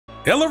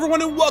Hello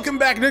everyone and welcome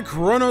back to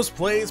Chronos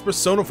Plays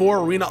Persona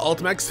 4 Arena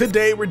Ultimax.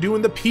 Today we're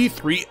doing the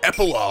P3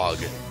 Epilogue.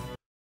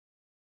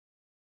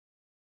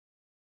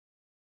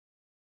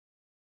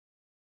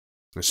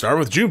 We're starting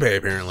with Junpei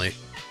apparently.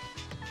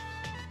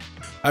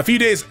 A few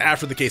days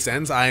after the case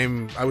ends, I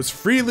was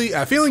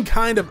feeling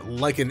kind of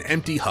like an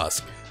empty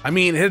husk. I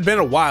mean, it had been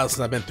a while since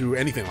I've been through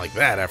anything like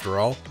that after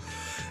all.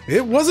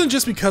 It wasn't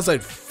just because I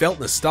felt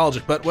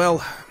nostalgic, but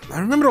well, I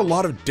remembered a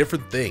lot of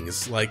different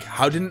things, like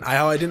how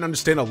I didn't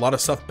understand a lot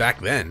of stuff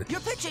back then. Your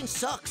pitching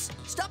sucks.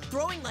 Stop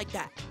throwing like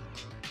that.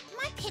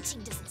 My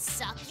pitching doesn't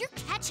suck. Your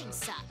catching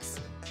sucks.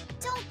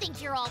 Don't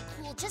think you're all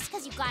cool just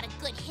because you got a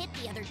good hit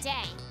the other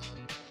day.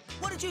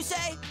 What did you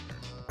say?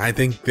 I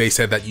think they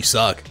said that you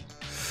suck.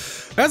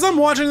 As I'm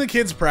watching the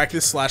kids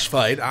practice /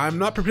 fight, I'm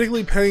not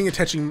particularly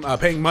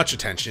paying much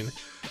attention.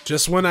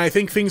 Just when I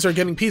think things are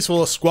getting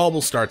peaceful, a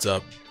squabble starts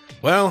up.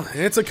 Well,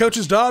 it's a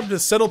coach's job to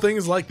settle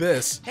things like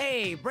this.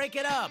 Hey, break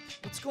it up.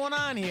 What's going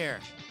on here?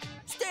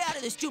 Stay out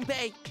of this,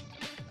 Junpei.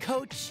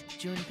 Coach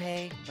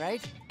Junpei,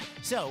 right?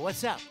 So,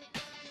 what's up?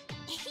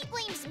 He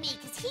blames me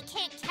because he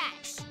can't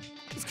catch.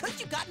 It's because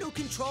you got no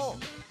control.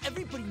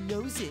 Everybody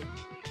knows it.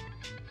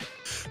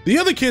 The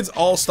other kids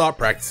all stop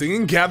practicing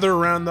and gather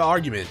around the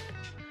argument.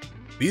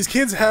 These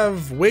kids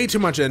have way too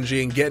much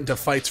energy and get into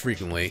fights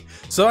frequently,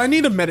 so I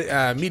need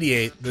to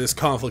mediate this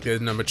conflict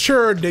in a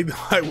mature,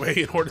 dignified way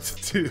in order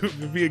to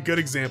be a good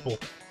example.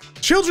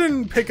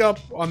 Children pick up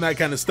on that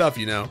kind of stuff,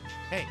 you know.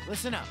 Hey,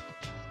 listen up.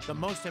 The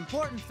most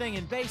important thing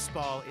in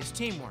baseball is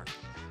teamwork.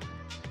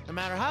 No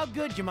matter how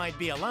good you might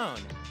be alone,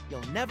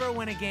 you'll never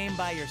win a game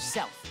by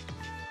yourself.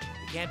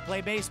 You can't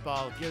play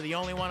baseball if you're the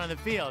only one on the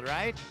field,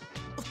 right?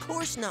 Of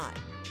course not.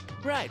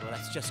 Right, well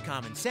that's just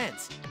common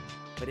sense.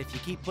 But if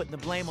you keep putting the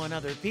blame on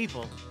other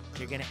people,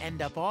 you're gonna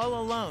end up all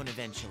alone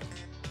eventually.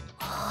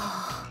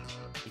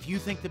 If you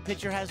think the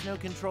pitcher has no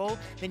control,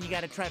 then you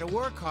gotta try to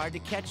work hard to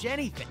catch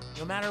anything,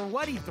 no matter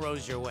what he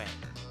throws your way.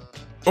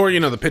 Or, you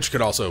know, the pitcher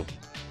could also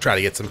try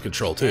to get some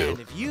control too. And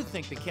if you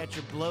think the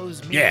catcher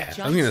blows meaty Yeah, chunks,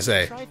 I was gonna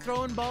say. try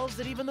throwing balls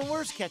that even the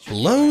worst catcher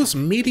Blows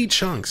meaty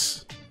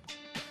chunks.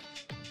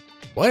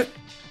 What?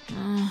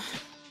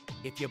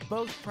 If you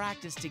both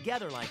practice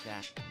together like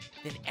that,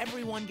 then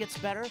everyone gets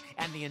better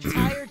and the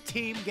entire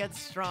team gets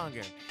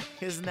stronger.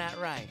 Isn't that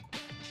right?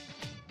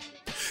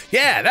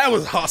 Yeah, that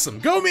was awesome.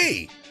 Go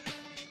me!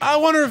 I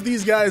wonder if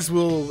these guys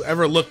will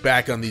ever look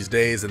back on these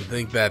days and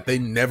think that they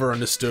never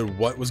understood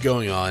what was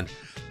going on.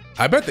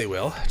 I bet they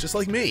will, just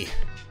like me.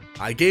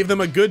 I gave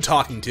them a good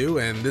talking to,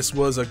 and this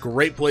was a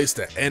great place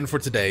to end for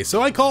today,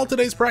 so I call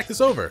today's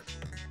practice over.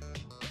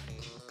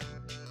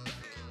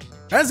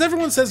 As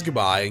everyone says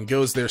goodbye and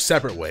goes their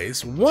separate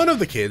ways, one of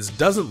the kids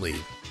doesn't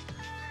leave.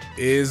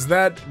 Is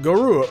that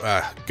Goro?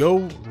 I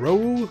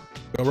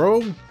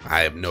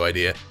have no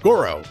idea.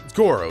 Goro. It's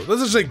Goro.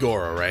 Let's just say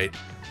Goro, right?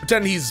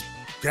 Pretend he's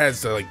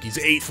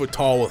 8 foot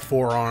tall with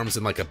 4 arms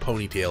and like a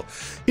ponytail.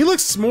 He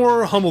looks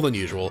more humble than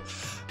usual.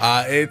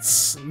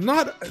 It's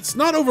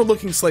not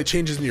overlooking slight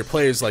changes in your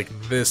players like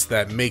this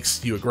that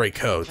makes you a great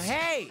coach.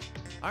 Hey,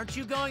 aren't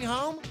you going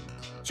home?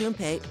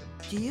 Junpei,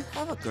 do you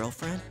have a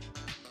girlfriend?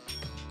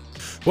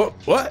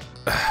 What?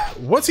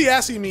 What's he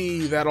asking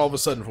me that all of a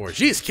sudden for?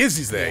 Jeez, kids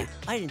these days.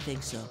 Yeah, I didn't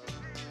think so.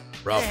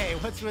 Rough. Hey,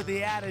 what's with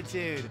the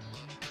attitude?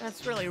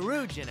 That's really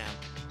rude, you know.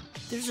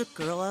 There's a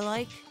girl I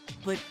like,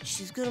 but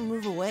she's gonna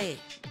move away.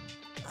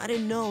 I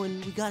didn't know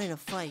and we got in a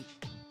fight.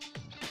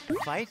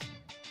 Fight?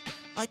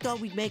 I thought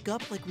we'd make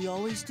up like we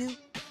always do.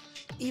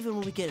 Even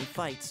when we get in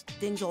fights,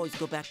 things always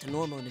go back to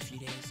normal in a few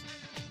days.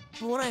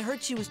 But when I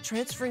heard she was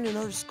transferring to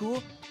another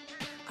school,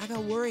 I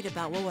got worried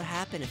about what would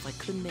happen if I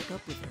couldn't make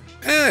up with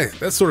her.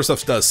 That sort of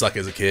stuff does suck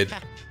as a kid.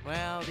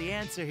 Well, the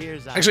answer here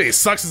is Actually, it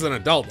sucks as an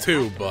adult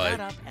too, but shut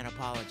up and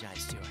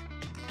apologize to her.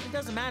 It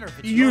doesn't matter if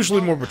it's you're usually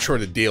your more fault. mature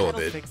to deal with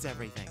That'll it. fix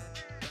everything.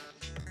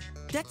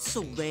 That's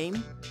so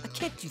lame. I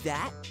can't do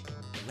that.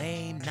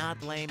 Lame,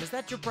 not lame. Is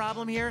that your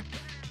problem here?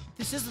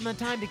 This isn't the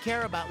time to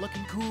care about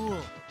looking cool.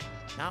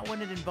 Not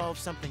when it involves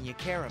something you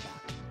care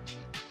about.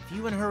 If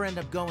you and her end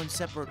up going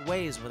separate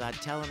ways without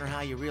telling her how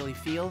you really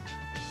feel,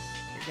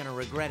 you're gonna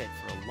regret it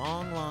for a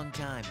long, long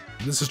time.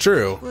 This is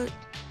true. But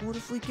what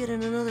if we get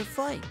in another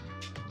fight?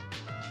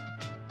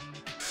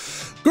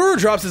 Guru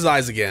drops his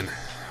eyes again.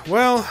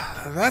 Well,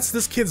 that's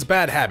this kid's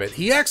bad habit.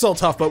 He acts all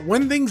tough, but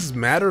when things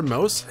matter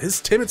most, his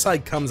timid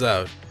side comes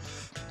out.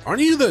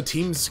 Aren't you the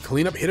team's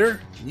cleanup hitter?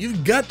 You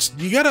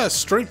gotta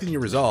strengthen your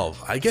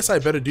resolve. I guess I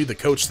better do the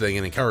coach thing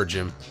and encourage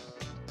him.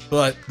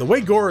 But the way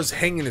Goro's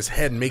hanging his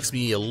head makes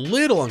me a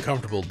little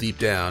uncomfortable deep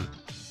down.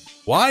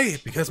 Why?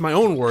 Because my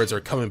own words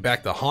are coming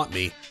back to haunt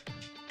me.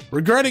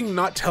 Regretting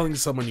not telling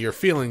someone your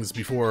feelings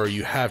before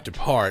you have to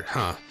part,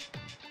 huh?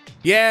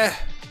 Yeah,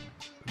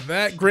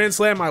 that grand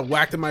slam I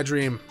whacked in my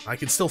dream, I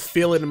can still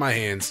feel it in my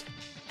hands.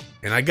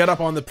 And I got up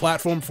on the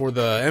platform for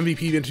the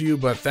MVP interview,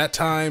 but that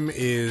time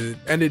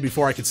ended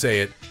before I could say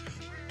it.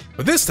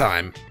 But this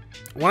time,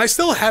 when I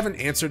still haven't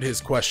answered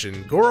his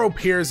question, Goro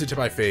peers into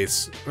my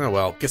face. Oh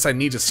well, guess I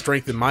need to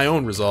strengthen my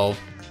own resolve.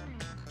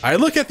 I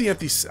look at the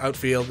empty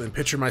outfield and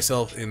picture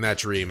myself in that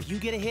dream. If you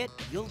get a hit,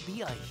 you'll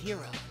be a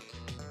hero.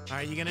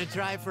 Are you gonna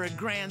try for a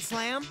grand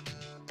slam?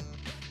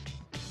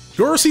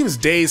 Goro seems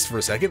dazed for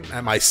a second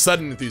at my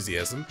sudden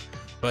enthusiasm,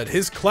 but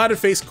his clouded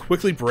face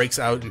quickly breaks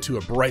out into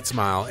a bright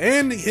smile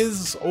and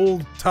his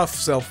old tough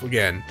self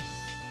again.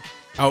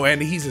 Oh,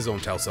 and he's his own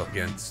tough self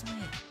again.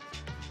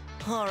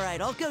 All right,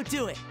 I'll go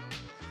do it.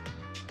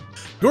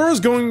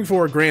 Goro's going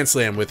for a grand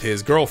slam with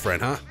his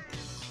girlfriend, huh?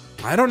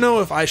 I don't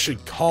know if I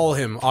should call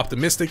him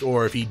optimistic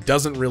or if he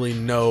doesn't really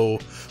know,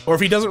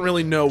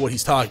 what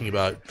he's talking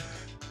about,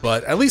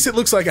 but at least it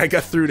looks like I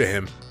got through to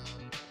him.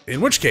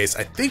 In which case,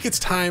 I think it's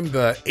time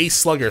the ace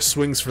slugger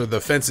swings for the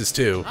fences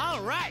too.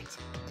 All right.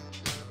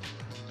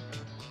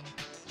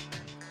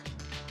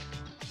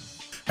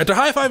 After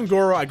high-fiving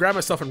Goro, I grab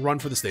myself and run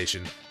for the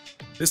station.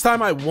 This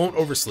time I won't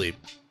oversleep.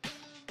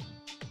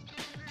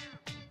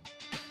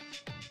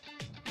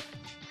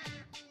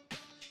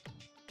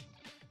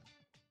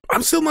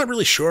 I'm still not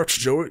really sure if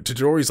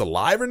Chidori's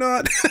alive or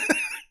not.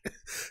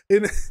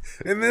 in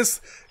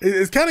this,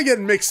 it's kind of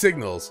getting mixed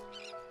signals.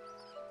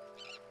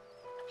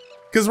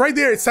 Because right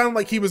there, it sounded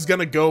like he was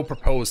gonna go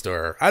propose to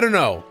her. I don't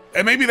know.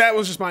 And maybe that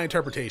was just my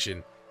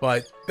interpretation.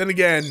 But then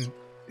again,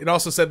 it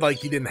also said like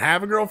he didn't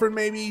have a girlfriend,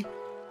 maybe?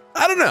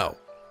 I don't know.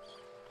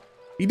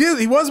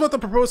 He was about to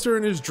propose to her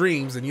in his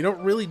dreams, and you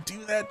don't really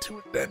do that to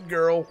a dead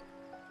girl.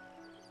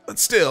 But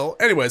still,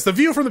 anyways, the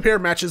view from the pier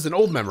matches an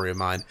old memory of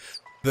mine.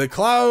 The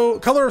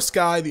color of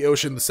sky, the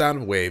ocean, the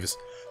sound of waves.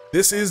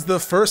 This is the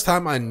first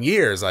time in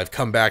years I've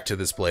come back to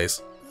this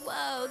place.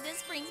 Whoa,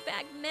 this brings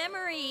back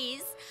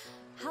memories.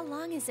 How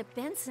long has it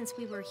been since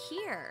we were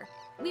here?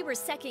 We were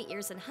second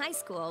years in high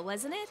school,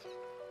 wasn't it?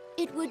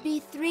 It would be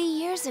 3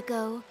 years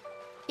ago.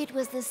 It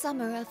was the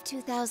summer of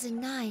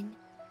 2009.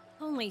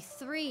 Only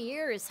 3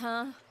 years,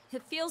 huh?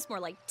 It feels more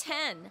like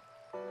 10.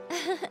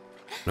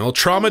 Well,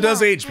 trauma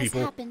does age What has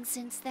people. happened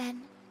since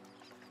then?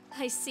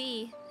 I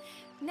see.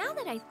 Now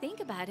that I think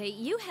about it,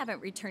 you haven't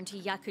returned to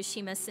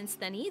Yakushima since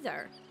then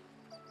either.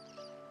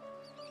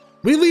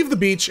 We leave the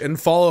beach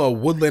and follow a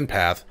woodland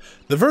path.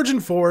 The virgin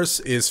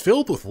forest is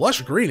filled with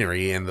lush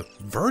greenery, and the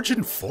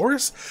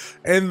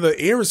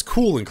air is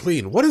cool and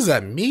clean. What does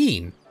that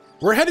mean?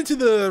 We're headed to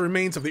the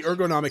remains of the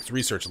ergonomics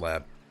research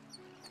lab.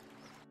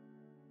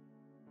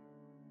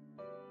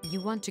 You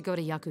want to go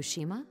to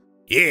Yakushima?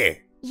 Yeah.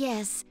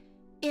 Yes,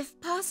 if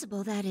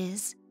possible, that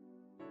is.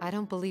 I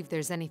don't believe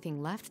there's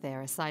anything left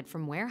there aside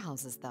from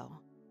warehouses, though.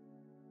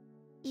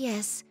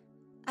 Yes,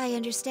 I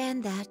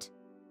understand that.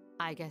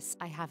 I guess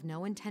I have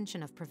no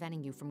intention of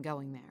preventing you from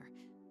going there.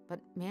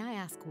 But may I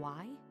ask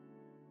why?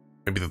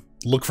 Maybe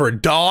look for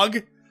a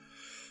dog?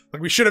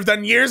 Like we should have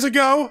done years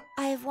ago?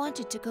 I have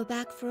wanted to go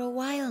back for a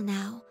while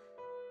now.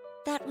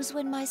 That was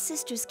when my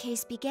sister's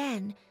case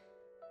began,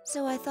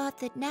 so I thought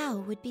that now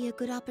would be a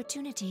good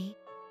opportunity.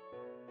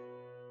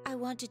 I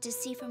wanted to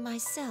see for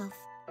myself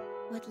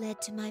what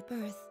led to my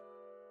birth.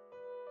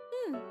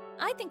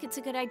 I think it's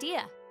a good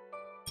idea.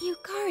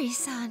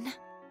 Yukari-san.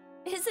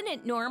 Isn't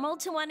it normal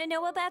to want to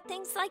know about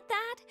things like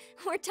that?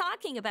 We're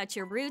talking about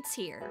your roots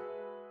here.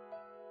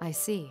 I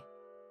see.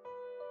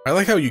 I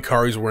like how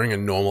Yukari's wearing a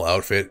normal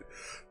outfit.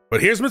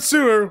 But here's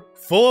Mitsuru,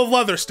 full of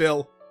leather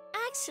still.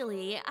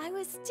 Actually, I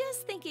was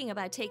just thinking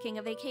about taking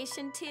a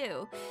vacation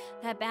too.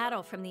 That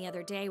battle from the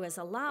other day was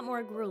a lot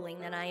more grueling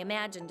than I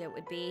imagined it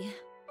would be.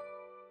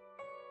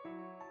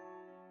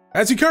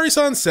 As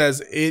Yukari-san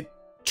says, it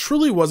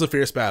truly was a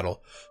fierce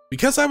battle.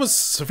 Because I was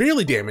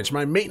severely damaged,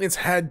 my maintenance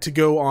had to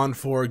go on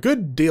for a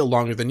good deal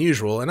longer than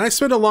usual, and I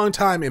spent a long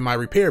time in my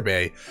repair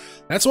bay.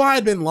 That's why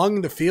I'd been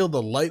longing to feel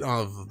the light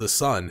of the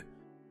sun.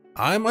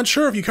 I'm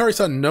unsure if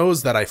Yukari-san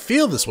knows that I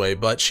feel this way,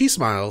 but she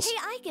smiles. Hey,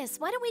 I guess,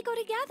 why don't we go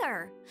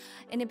together?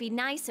 And it'd be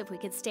nice if we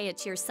could stay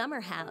at your summer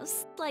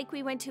house, like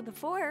we went to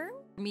before,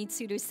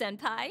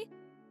 Mitsuru-senpai.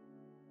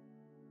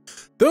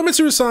 Though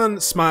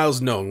Mitsuru-san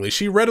smiles knowingly,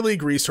 she readily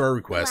agrees to our The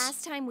request.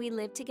 last time we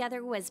lived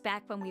together was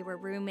back when we were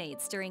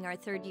roommates during our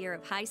 3rd year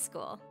of high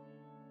school.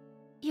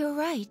 You're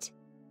right.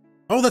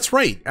 Oh, that's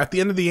right. At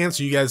the end of the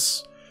answer, you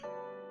guys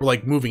were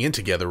like moving in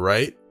together,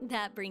 right?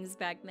 That brings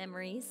back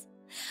memories.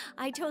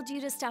 I told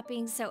you to stop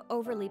being so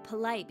overly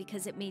polite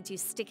because it made you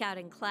stick out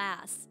in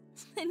class.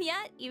 And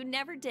yet, you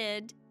never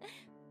did.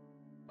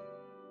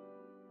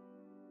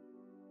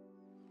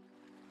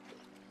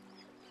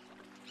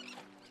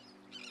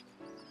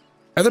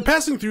 After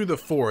passing through the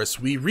forest,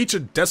 we reach a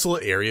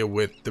desolate area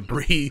with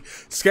debris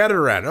scattered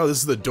around. Oh, this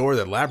is the door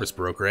that Labrys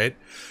broke, right?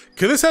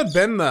 Could this have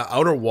been the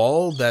outer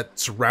wall that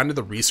surrounded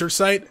the research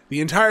site?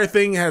 The entire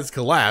thing has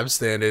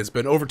collapsed and has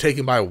been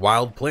overtaken by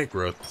wild plant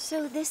growth.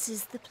 So this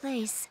is the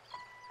place.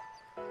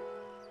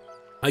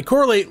 I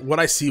correlate what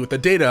I see with the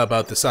data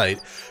about the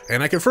site,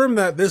 and I confirm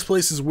that this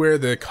place is where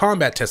the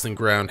combat testing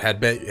ground had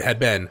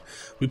been.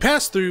 We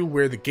pass through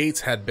where the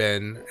gates had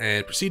been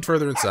and proceed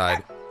further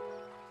inside.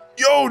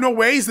 Yo, no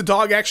way, is the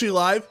dog actually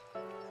alive?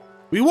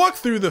 We walk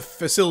through the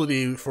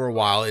facility for a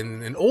while,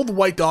 and an old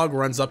white dog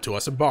runs up to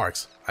us and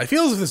barks. I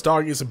feel as if this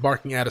dog isn't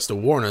barking at us to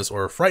warn us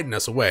or frighten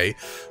us away,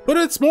 but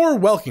it's more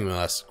welcoming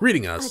us,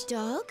 greeting us. A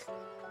dog?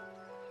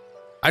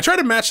 I try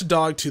to match the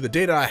dog to the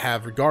data I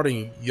have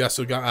regarding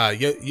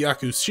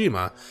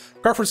Yakushima,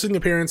 preferencing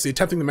appearance, the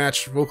attempting to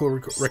match vocal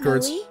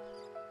records. Snowy?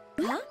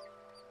 Huh?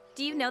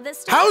 Do you know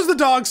this story? How is the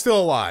dog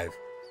still alive?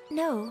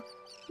 No,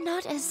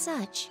 not as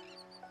such.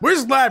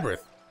 Where's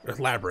Labrys?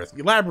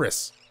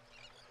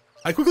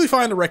 I quickly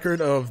find a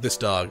record of this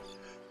dog.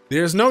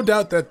 There's no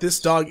doubt that this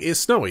dog is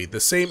Snowy, the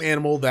same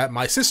animal that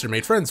my sister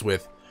made friends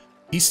with.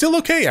 He's still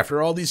okay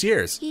after all these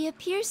years. He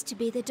appears to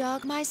be the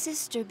dog my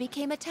sister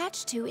became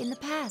attached to in the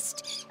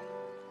past.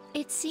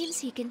 It seems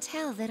he can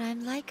tell that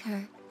I'm like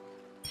her.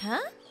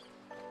 Huh?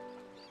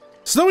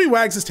 Snowy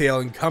wags his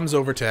tail and comes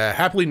over to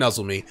happily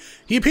nuzzle me.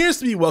 He appears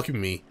to be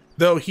welcoming me,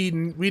 though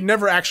we'd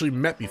never actually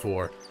met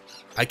before.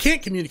 I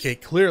can't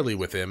communicate clearly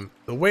with him,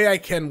 the way I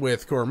can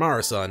with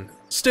Koromaru-san.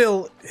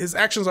 Still, his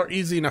actions are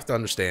easy enough to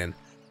understand.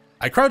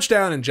 I crouch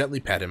down and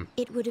gently pet him.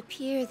 It would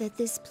appear that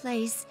this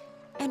place,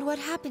 and what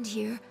happened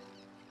here,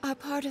 are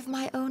part of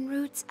my own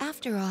roots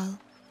after all.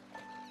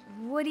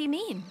 What do you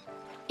mean?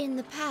 In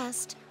the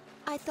past,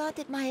 I thought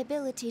that my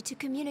ability to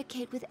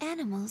communicate with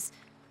animals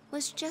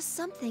was just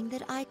something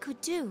that I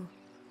could do.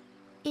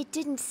 It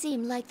didn't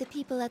seem like the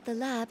people at the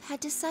lab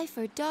had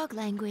deciphered dog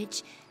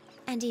language,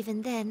 and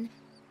even then,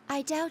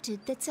 I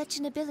doubted that such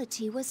an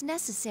ability was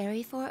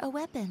necessary for a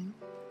weapon.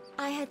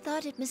 I had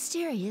thought it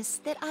mysterious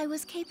that I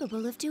was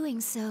capable of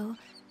doing so,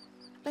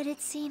 but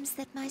it seems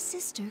that my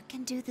sister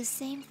can do the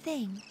same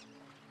thing.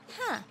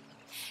 Huh.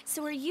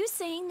 So are you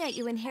saying that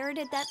you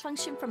inherited that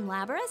function from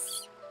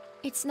Labrys?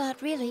 It's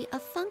not really a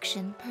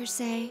function, per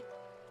se.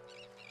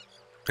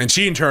 And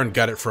she in turn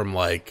got it from,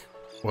 like,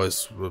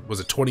 was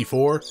it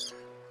 24?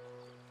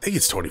 I think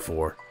it's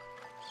 24.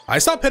 I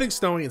stop petting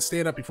Snowy and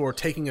stand up before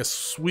taking a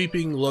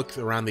sweeping look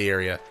around the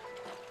area.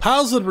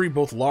 Piles of debris,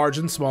 both large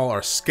and small,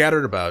 are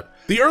scattered about.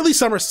 The early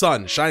summer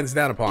sun shines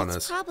down upon us.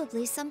 It's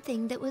probably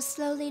something that was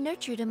slowly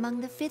nurtured among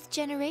the 5th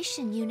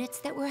generation units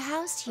that were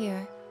housed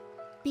here.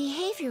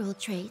 Behavioral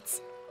traits,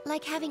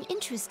 like having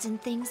interest in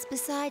things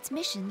besides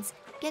missions,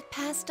 get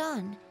passed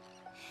on.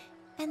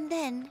 And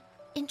then,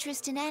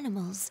 interest in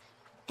animals,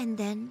 and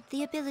then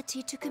the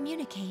ability to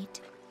communicate.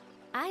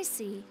 I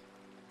see.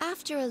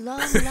 After a long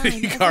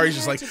line of Kari's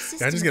just like,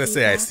 inherited I'm just gonna systems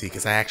say I evolved, see,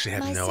 because I actually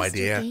have no my sister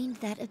idea. gained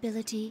that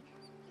ability,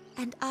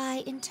 and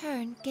I, in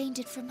turn, gained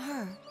it from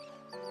her.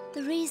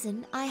 The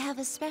reason I have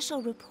a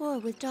special rapport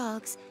with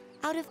dogs,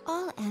 out of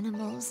all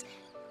animals,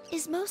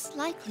 is most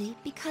likely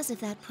because of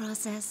that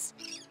process.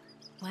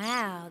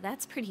 Wow,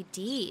 that's pretty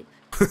deep.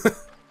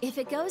 If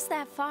it goes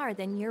that far,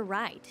 then you're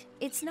right.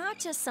 It's not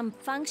just some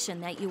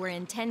function that you were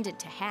intended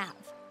to have.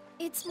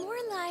 It's more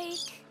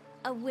like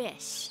a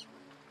wish.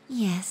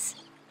 Yes.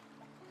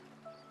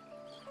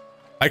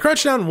 I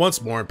crouch down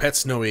once more and pet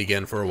Snowy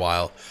again for a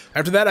while.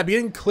 After that, I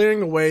begin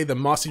clearing away the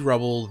mossy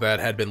rubble that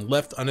had been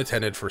left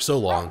unattended for so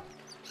long.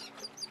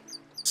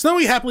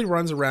 Snowy happily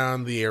runs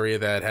around the area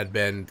that had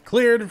been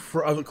cleared of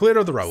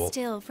the rubble.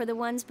 Still, for the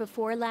ones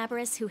before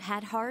Labrys who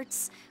had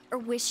hearts or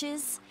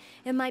wishes,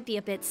 it might be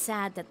a bit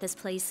sad that this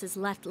place is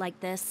left like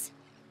this.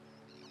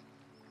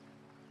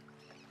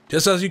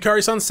 Just as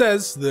Yukari-san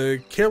says,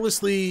 the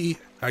carelessly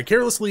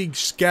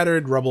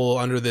scattered rubble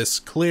under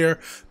this clear,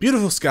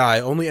 beautiful sky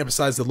only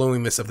emphasizes the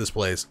loneliness of this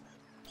place.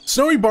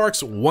 Snowy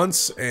barks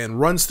once and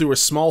runs through a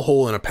small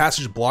hole in a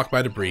passage blocked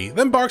by debris,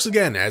 then barks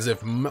again as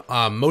if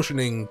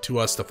motioning to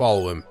us to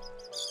follow him.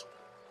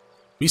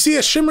 We see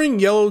a shimmering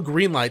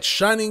yellow-green light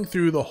shining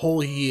through the hole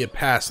he had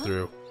passed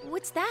through.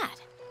 What's that?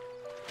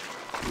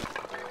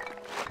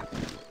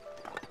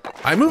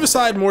 I move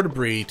aside more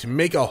debris to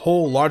make a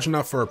hole large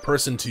enough for a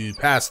person to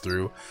pass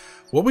through.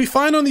 What we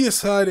find on the other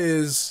side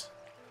is...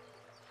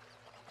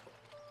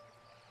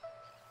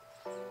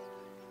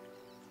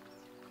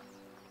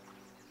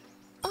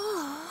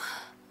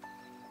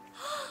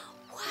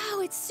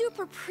 Wow, it's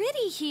super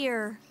pretty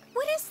here.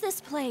 What is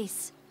this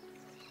place?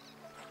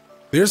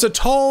 There's a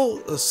tall,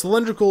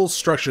 cylindrical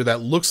structure that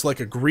looks like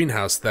a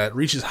greenhouse that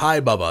reaches high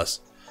above us.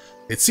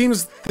 It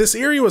seems this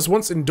area was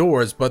once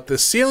indoors, but the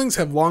ceilings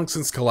have long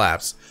since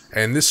collapsed,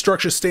 and this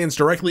structure stands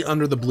directly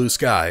under the blue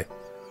sky.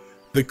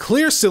 The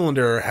clear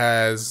cylinder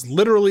has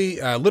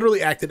literally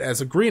acted as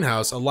a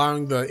greenhouse,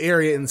 allowing the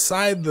area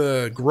inside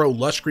to grow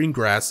lush green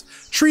grass,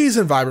 trees,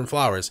 and vibrant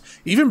flowers.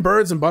 Even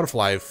birds and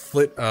butterflies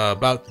flit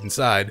about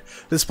inside.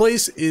 This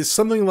place is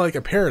something like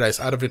a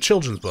paradise out of a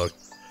children's book.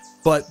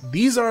 But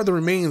these are the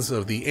remains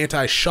of the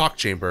anti-shock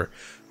chamber,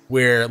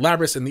 where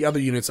Labrys and the other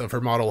units of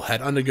her model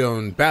had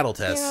undergone battle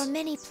tests. There are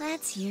many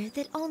plants here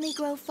that only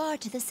grow far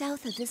to the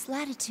south of this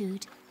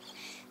latitude.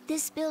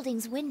 This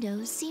building's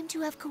windows seem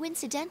to have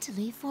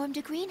coincidentally formed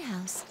a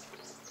greenhouse.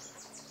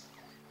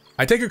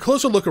 I take a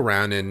closer look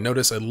around and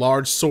notice a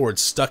large sword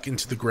stuck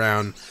into the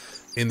ground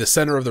in the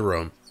center of the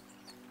room.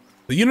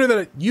 The unit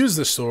that used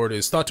this sword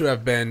is thought to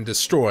have been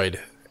destroyed,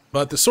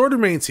 but the sword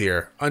remains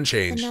here,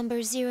 unchanged. The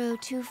number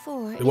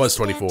 024 It was is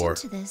stamped 24.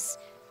 into this.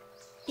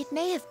 It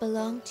may have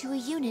belonged to a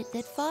unit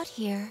that fought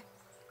here.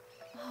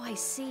 Oh, I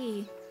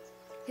see.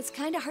 It's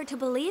kind of hard to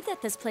believe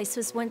that this place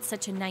was once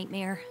such a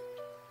nightmare.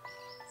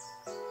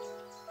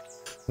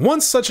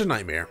 Once such a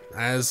nightmare.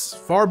 As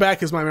far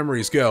back as my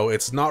memories go,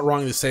 it's not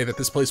wrong to say that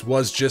this place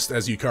was just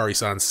as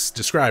Yukari-san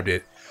described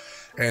it.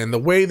 And the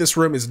way this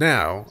room is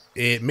now,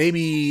 it may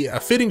be a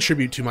fitting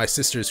tribute to my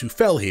sisters who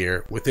fell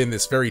here within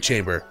this very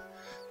chamber.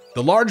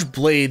 The large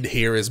blade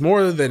here is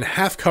more than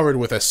half covered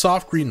with a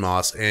soft green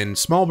moss, and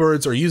small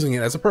birds are using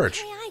it as a perch.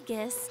 Hey, I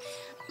guess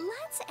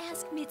let's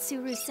ask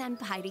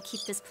Mitsuru-senpai to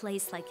keep this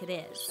place like it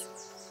is.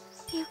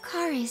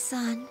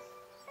 Yukari-san.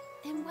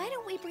 And why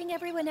don't we bring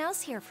everyone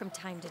else here from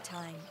time to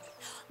time?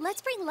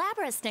 Let's bring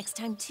Labras next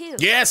time, too.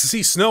 Yes, to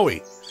see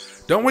Snowy.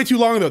 Don't wait too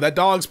long, though. That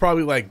dog's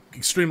probably, like,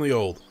 extremely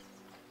old.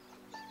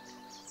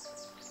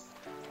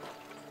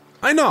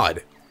 I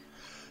nod.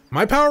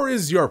 My power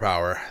is your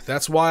power.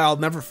 That's why I'll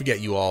never forget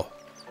you all.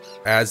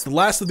 As the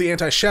last of the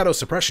anti-shadow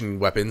suppression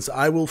weapons,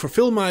 I will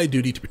fulfill my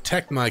duty to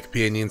protect my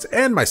companions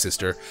and my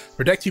sister,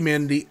 protect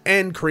humanity,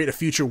 and create a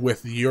future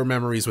with your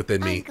memories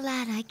within me. I'm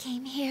glad I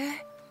came here.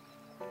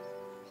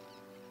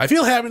 I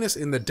feel happiness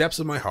in the depths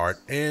of my heart,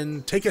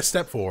 and take a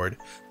step forward.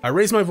 I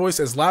raise my voice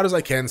as loud as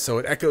I can so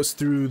it echoes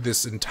through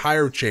this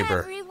entire chamber.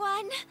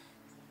 Everyone,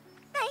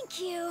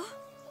 thank you.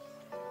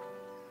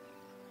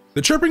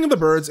 The chirping of the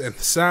birds and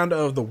the sound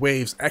of the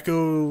waves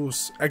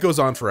echoes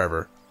on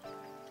forever.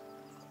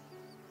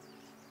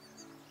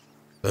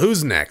 So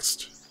who's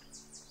next?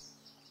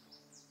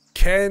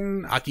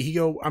 Ken,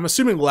 Akihiko. I'm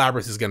assuming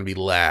Labras is going to be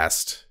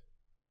last.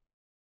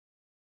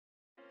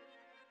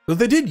 So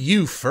they did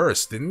you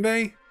first, didn't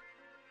they?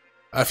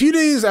 A few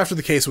days after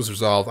the case was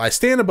resolved, I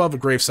stand above a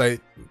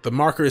gravesite. The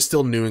marker is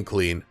still new and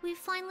clean. We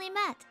finally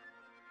met.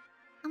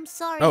 I'm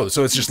sorry. Oh,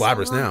 so it's just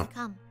Labras now.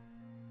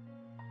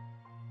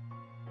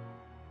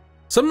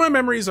 Some of my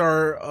memories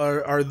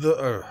are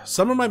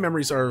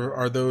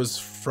those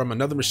from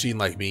another machine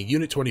like me,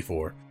 Unit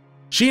 24.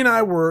 She and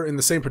I were in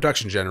the same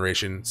production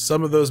generation.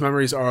 Some of those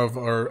memories are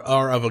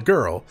of a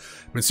girl.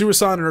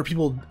 Mitsuru-san and her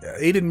people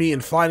aided me in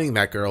finding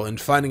that girl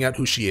and finding out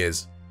who she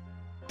is.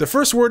 The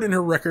first word in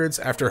her records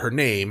after her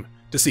name,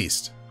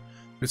 deceased.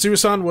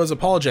 Mitsuru-san was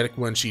apologetic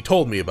when she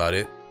told me about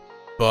it,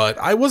 but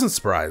I wasn't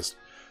surprised.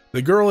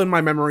 The girl in my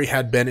memory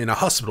had been in a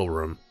hospital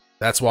room.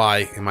 That's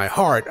why, in my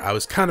heart, I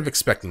was kind of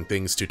expecting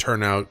things to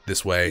turn out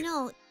this way. You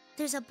know,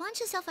 there's a bunch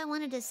of stuff I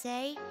wanted to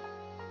say,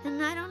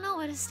 and I don't know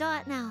where to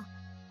start now.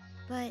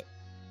 But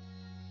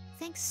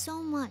thanks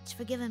so much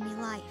for giving me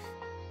life.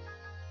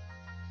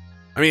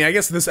 I mean, I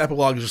guess this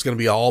epilogue is just going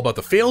to be all about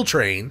the failed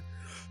train.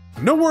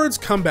 No words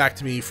come back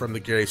to me from the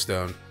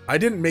gravestone. I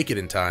didn't make it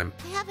in time.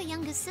 I have a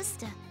younger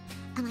sister,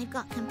 and I've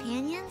got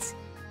companions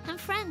and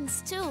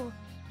friends too.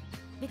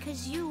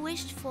 Because you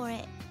wished for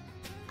it,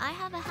 I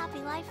have a happy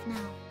life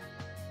now.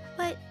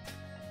 But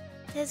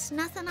there's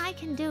nothing I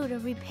can do to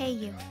repay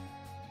you.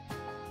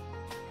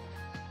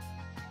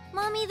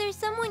 Mommy, there's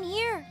someone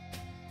here.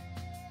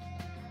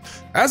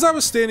 As I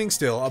was standing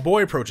still, a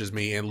boy approaches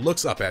me and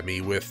looks up at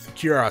me with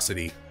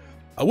curiosity.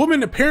 A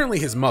woman, apparently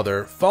his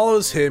mother,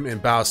 follows him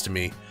and bows to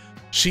me.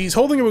 She's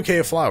holding a bouquet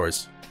of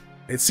flowers.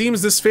 It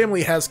seems this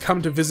family has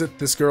come to visit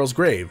this girl's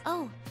grave.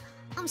 Oh,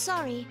 I'm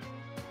sorry.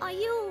 Are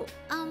you,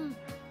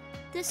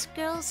 this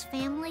girl's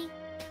family?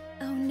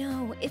 Oh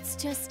no, it's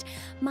just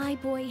my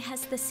boy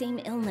has the same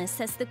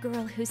illness as the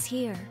girl who's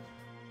here.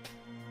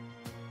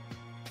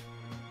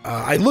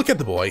 I look at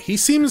the boy. He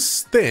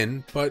seems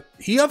thin, but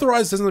he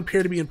otherwise doesn't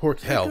appear to be in poor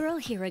health. The girl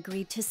here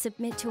agreed to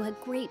submit to a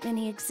great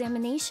many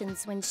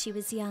examinations when she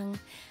was young.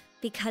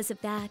 Because of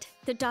that,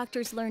 the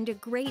doctors learned a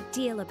great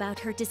deal about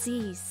her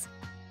disease.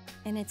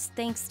 And it's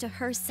thanks to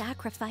her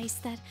sacrifice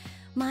that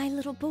my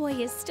little boy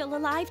is still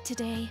alive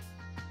today.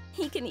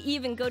 He can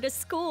even go to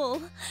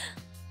school.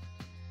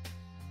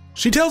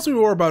 She tells me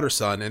more about her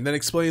son and then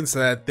explains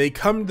that they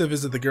come to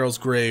visit the girl's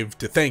grave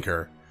to thank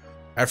her.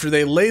 After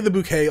they lay the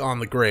bouquet on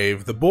the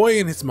grave, the boy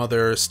and his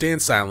mother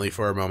stand silently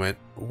for a moment.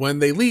 When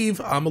they leave,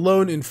 I'm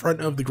alone in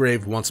front of the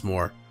grave once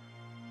more.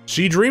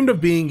 She dreamed of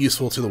being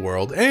useful to the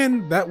world,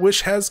 and that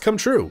wish has come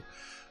true.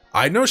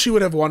 I know she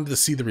would have wanted to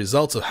see the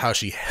results of how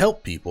she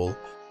helped people,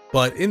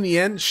 but in the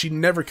end, she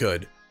never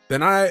could.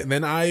 I've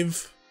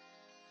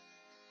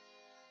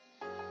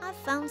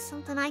found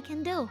something I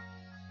can do.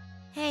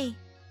 Hey,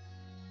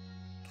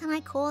 can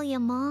I call you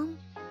Mom?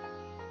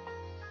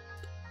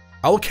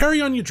 I will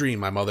carry on your dream,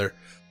 my mother,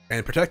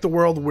 and protect the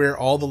world where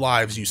all the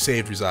lives you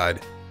saved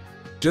reside.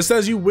 Just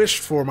as you wished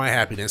for my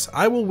happiness,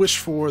 I will wish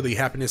for the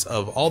happiness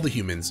of all the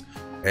humans,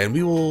 and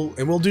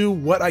we'll do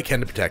what I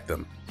can to protect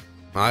them.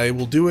 I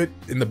will do it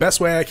in the best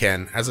way I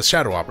can as a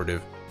shadow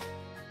operative.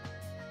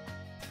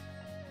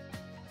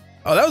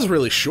 Oh, that was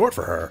really short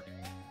for her.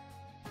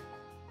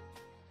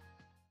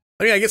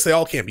 I mean, I guess they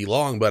all can't be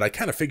long, but I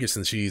kind of figured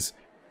since she's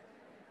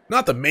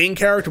not the main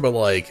character, but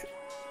like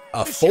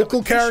a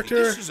focal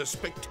character. This is a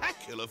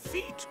spectacular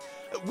feat.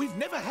 We've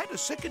never had a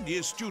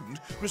second-year student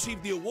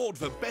receive the award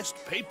for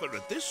best paper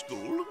at this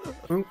school.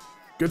 Well,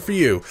 good for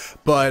you.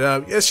 But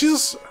yeah,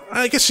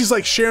 I guess she's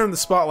like sharing the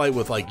spotlight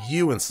with like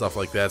you and stuff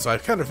like that. So I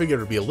kind of figured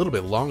it'd be a little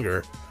bit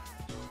longer.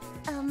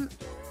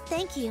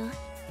 Thank you.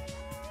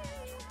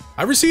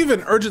 I received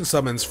an urgent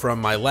summons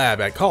from my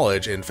lab at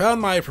college and found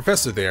my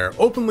professor there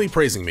openly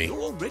praising me. You're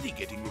already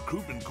getting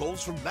recruitment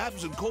calls from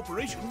labs and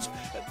corporations,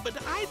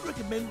 but I'd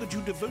recommend that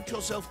you devote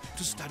yourself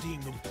to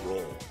studying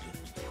abroad.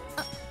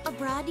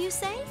 Abroad, you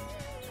say?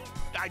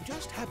 I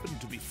just happen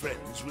to be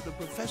friends with a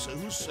professor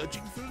who's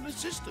searching for an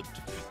assistant.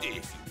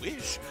 If you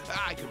wish,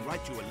 I can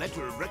write you a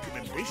letter of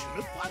recommendation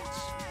at once.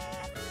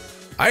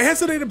 I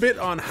hesitate a bit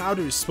on how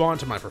to respond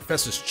to my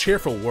professor's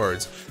cheerful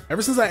words.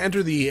 Ever since I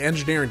entered the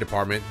engineering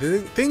department,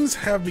 things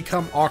have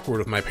become awkward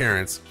with my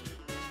parents.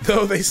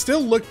 Though they still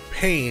look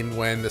pained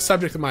when the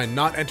subject of my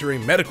not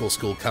entering medical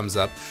school comes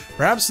up,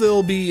 perhaps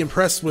they'll be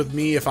impressed with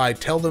me if I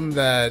tell them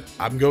that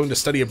I'm going to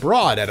study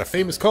abroad at a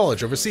famous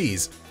college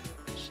overseas.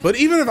 But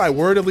even if I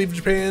were to leave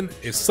Japan,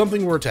 if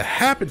something were to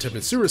happen to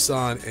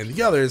Mitsuru-san and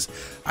the others,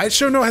 I'd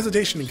show no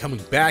hesitation in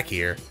coming back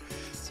here.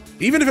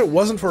 Even if it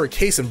wasn't for a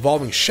case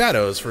involving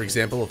shadows, for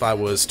example, if I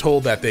was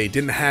told that they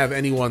didn't have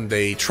anyone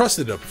they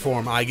trusted to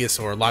perform Aegis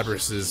or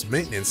Libris'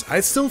 maintenance,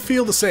 I'd still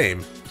feel the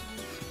same.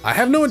 I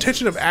have no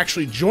intention of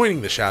actually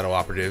joining the Shadow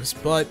Operatives,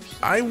 but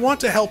I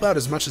want to help out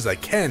as much as I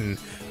can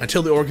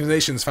until the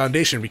organization's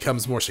foundation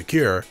becomes more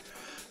secure.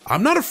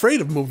 I'm not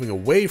afraid of moving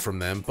away from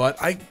them, but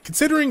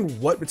considering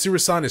what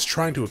Mitsuru-san is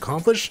trying to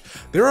accomplish,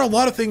 there are a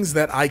lot of things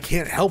that I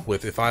can't help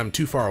with if I'm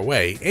too far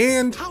away,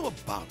 and... How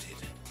about it,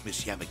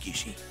 Miss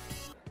Yamagishi?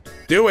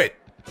 Do it!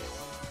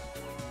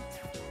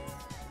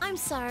 I'm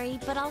sorry,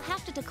 but I'll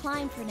have to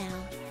decline for now.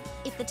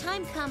 If the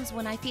time comes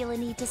when I feel a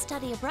need to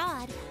study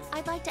abroad,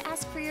 I'd like to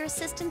ask for your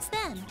assistance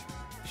then.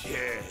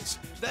 Yes,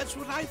 that's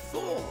what I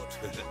thought.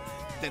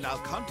 Then I'll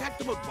contact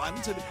them at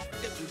once and...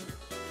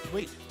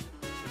 Wait,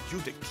 you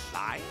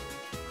decline?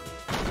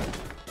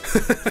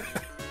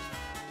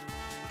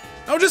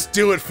 Oh, just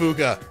do it,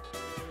 Fuka!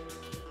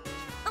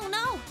 Oh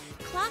no!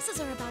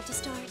 Classes are about to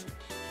start.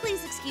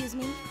 Please excuse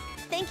me.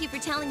 Thank you for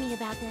telling me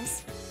about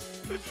this.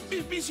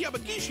 Miss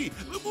Yamagishi,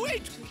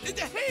 wait!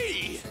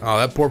 Hey! Oh,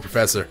 that poor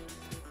professor.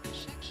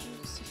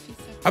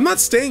 I'm not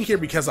staying here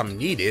because I'm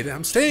needed,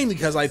 I'm staying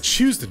because I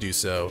choose to do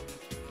so.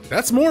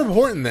 That's more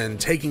important than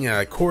taking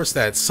a course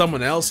that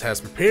someone else has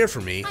prepared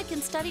for me. I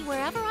can study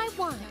wherever I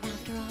want,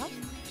 after all.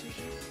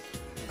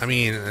 I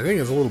mean, I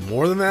think it's a little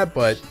more than that,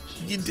 but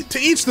to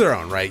each their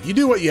own, right? You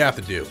do what you have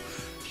to do.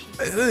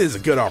 It is a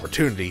good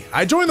opportunity.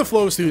 I joined the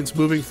flow of students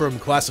moving from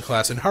class to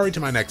class and hurried to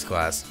my next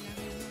class.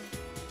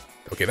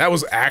 Okay, that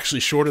was actually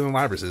shorter than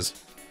Libris's.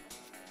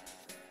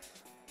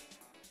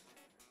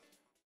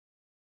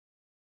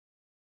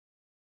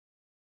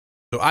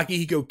 So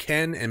Akihiko,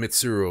 Ken, and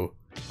Mitsuru.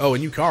 Oh,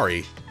 and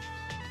Yukari.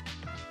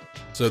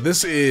 So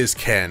this is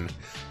Ken.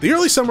 The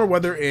early summer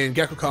weather in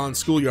Gekkokan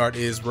schoolyard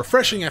is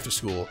refreshing after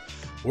school.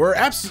 We're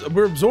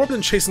absorbed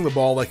in chasing the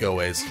ball like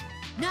always.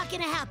 Not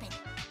gonna happen.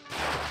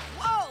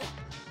 Whoa!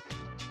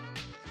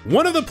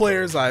 One of the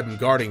players I'm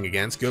guarding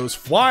against goes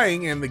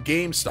flying and the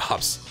game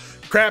stops.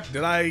 Crap,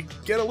 did I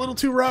get a little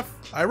too rough?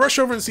 I rush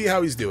over and see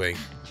how he's doing.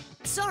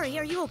 Sorry,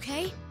 are you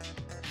okay?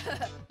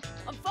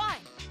 I'm fine.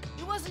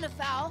 It wasn't a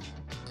foul.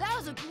 That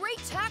was a great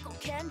tackle,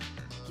 Ken.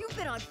 You've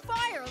been on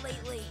fire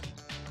lately.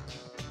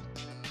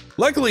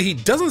 Luckily, he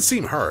doesn't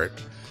seem hurt.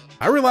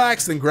 I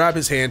relax and grab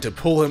his hand to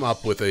pull him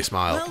up with a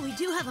smile. Well, we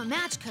do have a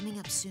match coming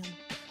up soon.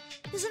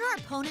 Isn't our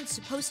opponent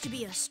supposed to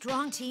be a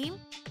strong team?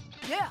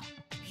 Yeah,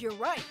 you're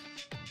right.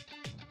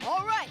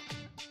 All right,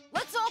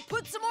 let's all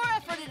put some more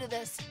effort into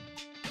this.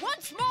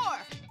 Once more!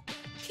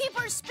 Keep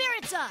our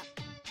spirits up!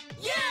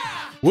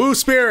 Yeah! Woo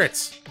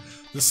spirits!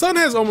 The sun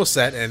has almost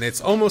set and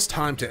it's almost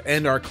time to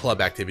end our club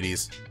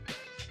activities.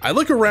 I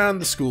look around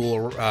the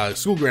school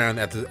ground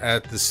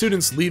at the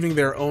students leaving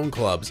their own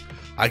clubs.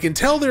 I can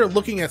tell they're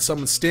looking at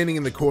someone standing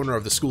in the corner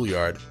of the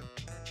schoolyard.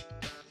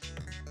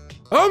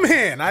 Oh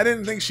man, I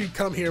didn't think she'd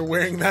come here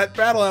wearing that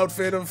battle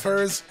outfit of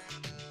hers.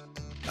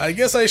 I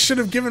guess I should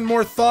have given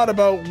more thought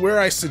about where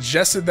I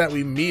suggested that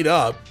we meet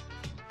up.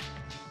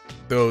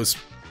 Those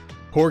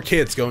poor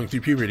kids going through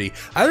puberty.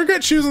 I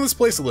regret choosing this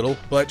place a little,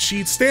 but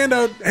she'd stand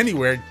out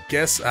anywhere.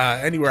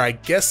 I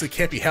guess it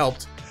can't be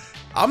helped.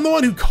 I'm the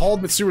one who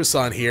called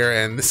Mitsuru-san here,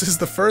 and this is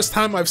the first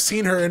time I've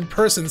seen her in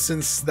person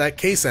since that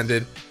case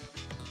ended.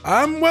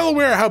 I'm well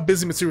aware how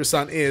busy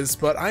Mitsuru-san is,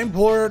 but I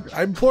implored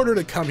her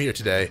to come here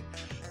today.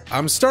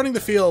 I'm starting to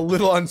feel a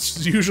little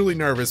unusually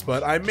nervous,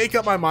 but I make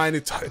up my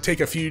mind to take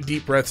a few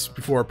deep breaths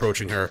before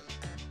approaching her.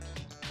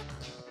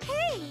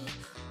 Hey,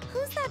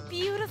 who's that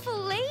beautiful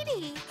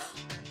lady?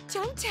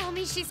 Don't tell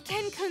me she's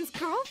Ken-kun's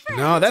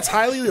girlfriend. No, that's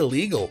highly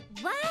illegal.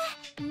 What?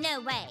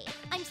 No way.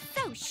 I'm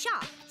so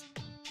shocked.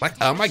 Like,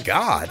 oh my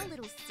god. A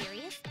little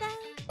serious, though?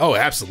 Oh,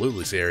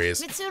 absolutely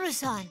serious.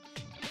 Mitsuru-san,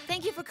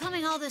 thank you for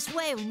coming all this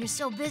way when you're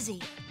so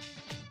busy.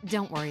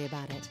 Don't worry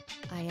about it.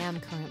 I am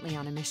currently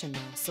on a mission though,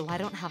 so I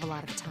don't have a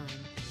lot of time.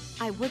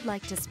 I would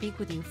like to speak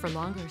with you for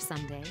longer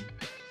someday.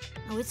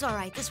 Oh, it's all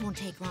right. This won't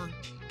take long.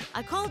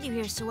 I called you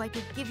here so I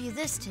could give you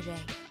this today.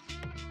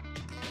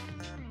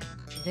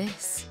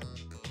 This?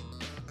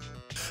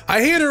 I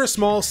hand her a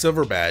small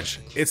silver badge.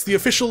 It's the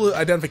official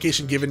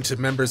identification given to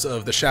members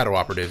of the Shadow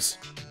Operatives.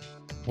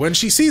 When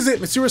she sees it,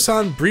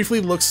 Mitsuru-san briefly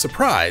looks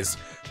surprised.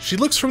 She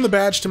looks from the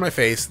badge to my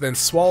face, then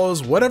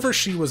swallows whatever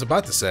she was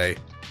about to say.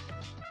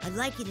 I'd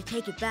like you to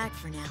take it back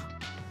for now.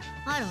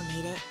 I don't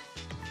need it.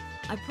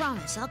 I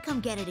promise I'll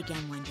come get it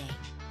again one day.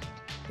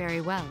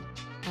 Very well.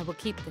 I will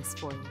keep this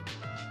for you.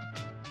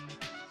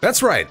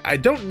 That's right, I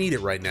don't need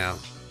it right now.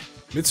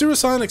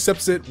 Mitsuru-san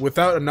accepts it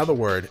without another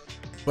word,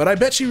 but I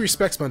bet she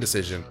respects my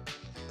decision.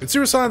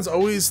 Mitsuru-san's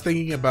always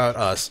thinking about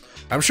us.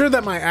 I'm sure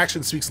that my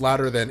action speaks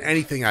louder than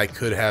anything I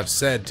could have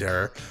said to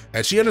her,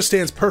 and she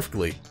understands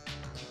perfectly.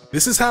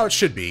 This is how it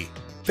should be.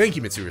 Thank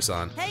you,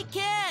 Mitsuru-san. Hey,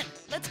 kid!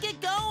 Let's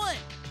get going!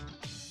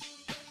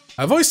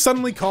 A voice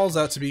suddenly calls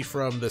out to me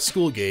from the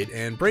school gate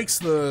and breaks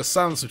the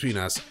silence between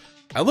us.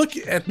 I look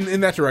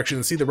in that direction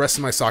and see the rest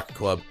of my soccer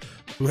club,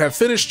 who have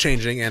finished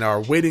changing and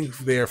are waiting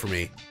there for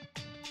me.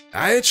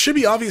 It should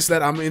be obvious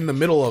that I'm in the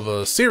middle of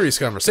a serious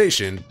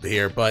conversation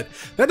here, but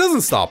that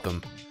doesn't stop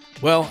them.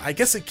 Well, I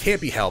guess it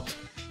can't be helped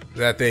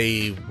that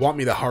they want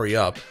me to hurry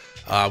up.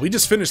 We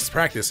just finished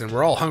practice and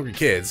we're all hungry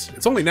kids.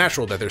 It's only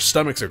natural that their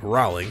stomachs are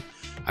growling.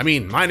 I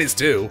mean, mine is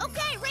too.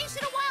 Okay, race to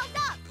the wild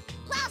duck!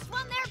 Last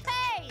one there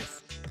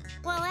pays!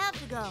 Well, I have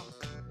to go.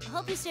 I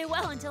hope you stay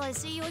well until I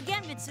see you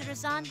again,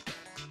 Mitsuru-san.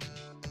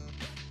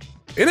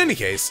 In any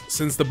case,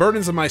 since the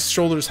burdens of my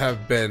shoulders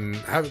have been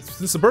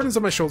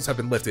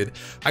lifted,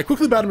 I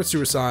quickly bow to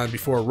Mitsuru-san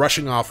before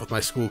rushing off with my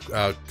school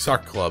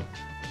soccer club.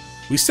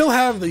 We still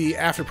have the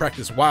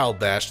after-practice wild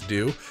dash to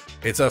do.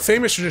 It's a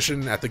famous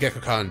tradition at the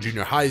Gekkokan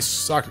Junior High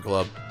Soccer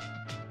Club.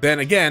 Then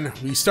again,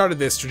 we started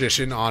this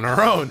tradition on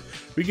our own.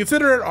 We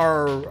consider it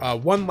our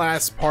one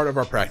last part of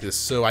our practice,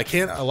 so I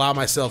can't allow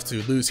myself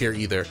to lose here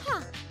either.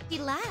 Huh, he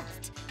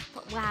laughed.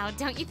 But wow,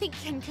 don't you think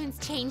Ken-kun's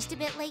changed a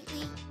bit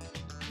lately?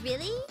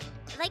 Really?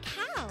 Like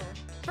how?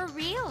 For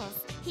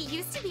reals. He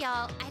used to be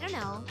all, I don't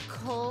know,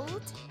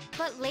 cold.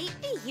 But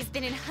lately, he's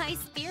been in high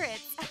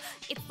spirits.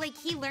 It's like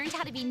he learned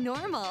how to be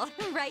normal,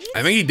 right?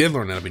 I think he did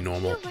learn how to be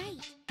normal. You're right.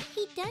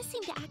 He does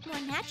seem to act more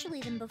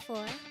naturally than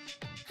before.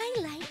 I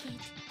like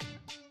it.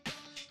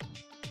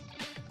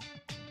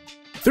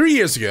 3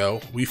 years ago,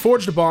 we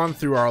forged a bond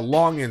through our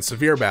long and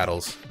severe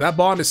battles. That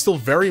bond is still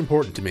very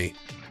important to me.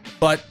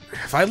 But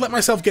if I let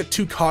myself get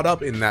too caught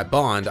up in that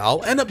bond,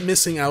 I'll end up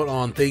missing out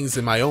on things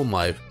in my own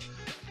life.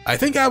 I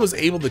think I was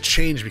able to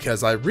change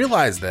because I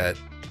realized that.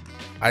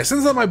 I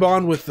sense that my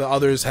bond with the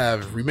others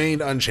have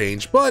remained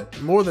unchanged,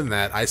 but more than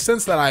that, I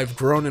sense that I've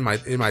grown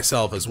in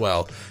myself as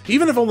well,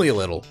 even if only a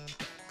little.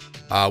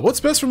 What's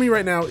best for me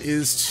right now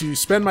is to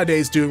spend my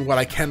days doing what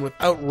I can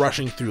without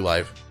rushing through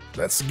life.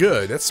 That's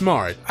good, that's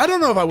smart. I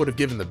don't know if I would have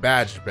given the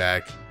badge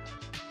back,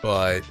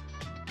 but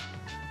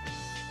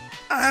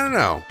I don't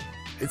know.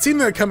 It seemed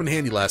to come in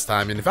handy last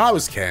time, and if I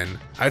was Ken,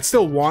 I'd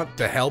still want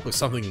to help if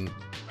something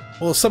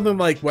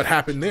like what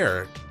happened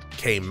there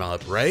came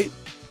up, right?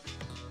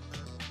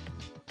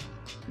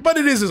 But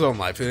it is his own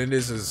life, and it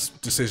is his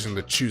decision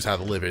to choose how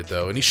to live it,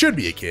 though, and he should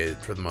be a kid,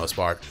 for the most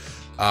part.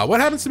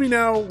 What happens to me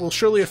now will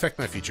surely affect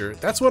my future.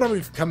 That's what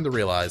I've come to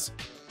realize.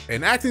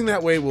 And acting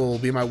that way will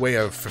be my way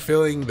of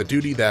fulfilling the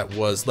duty that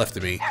was left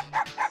to me.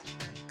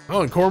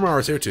 Oh, and Koromaru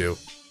is here, too.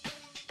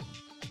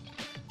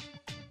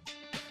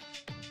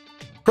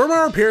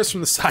 Koromaru appears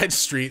from the side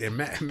street and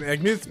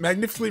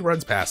magnificently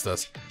runs past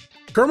us.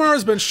 Koromaru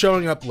has been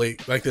showing up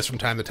late like this from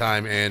time to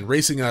time and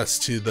racing us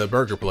to the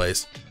burger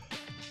place.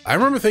 I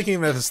remember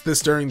thinking that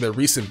this during the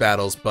recent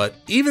battles, but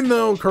even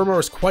though Koromaru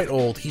is quite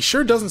old, he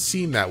sure doesn't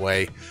seem that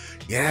way.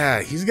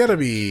 Yeah, he's gotta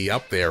be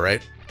up there,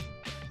 right?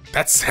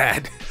 That's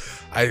sad.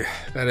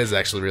 That is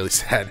actually really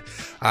sad.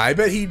 I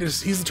bet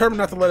he's determined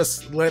not to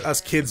let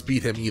us kids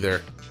beat him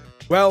either.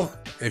 Well,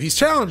 if he's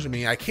challenging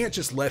me, I can't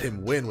just let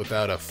him win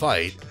without a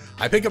fight.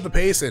 I pick up the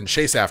pace and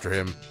chase after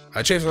him.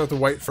 I chase after the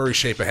white furry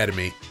shape ahead of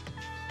me.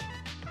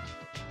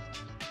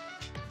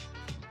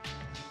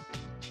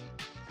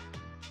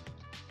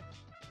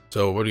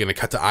 So we're gonna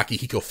cut to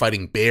Akihiko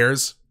fighting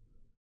bears.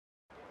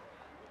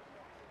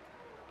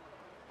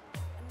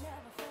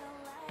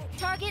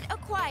 Target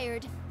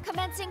acquired.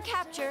 Commencing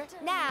capture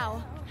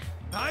now.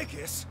 Hi,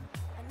 Kiss.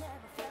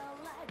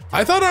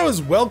 I thought I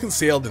was well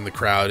concealed in the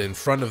crowd in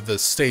front of the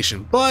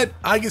station, but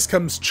Agis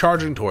comes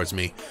charging towards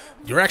me.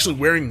 You're actually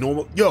wearing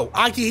normal— Yo,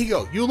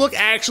 Akihiko, you look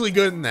actually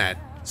good in that.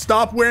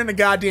 Stop wearing the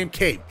goddamn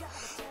cape.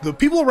 The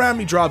people around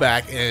me draw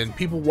back, and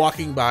people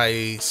walking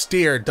by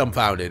stare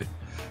dumbfounded.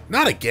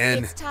 Not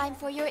again. It's time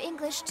for your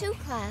English 2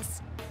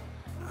 class.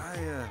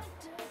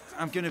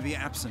 I'm gonna be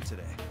absent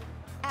today.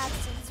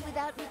 Absence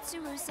without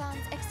Mitsuru-san's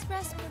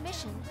express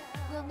permission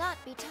will not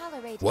be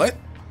tolerated. What?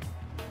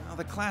 Well,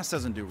 the class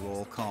doesn't do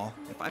roll call.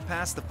 If I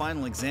pass the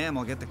final exam,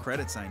 I'll get the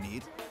credits I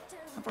need.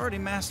 I've already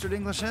mastered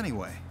English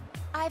anyway.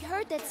 I've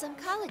heard that some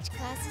college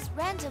classes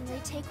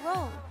randomly take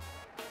roll.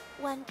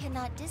 One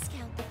cannot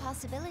discount the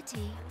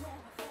possibility.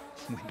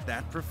 With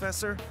that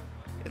professor,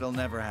 it'll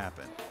never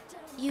happen.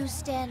 You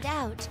stand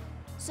out,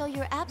 so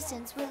your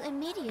absence will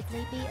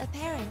immediately be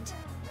apparent.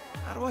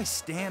 How do I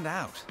stand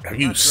out? Have I'm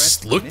you not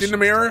dressed for looked in the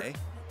mirror? today.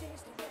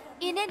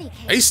 In any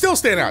case, Hey, you still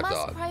stand out, you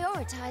must dog.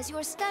 prioritize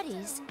your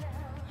studies.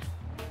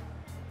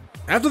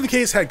 After the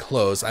case had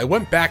closed, I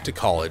went back to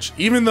college,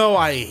 even though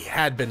I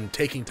had been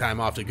taking time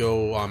off to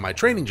go on my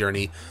training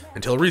journey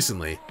until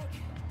recently.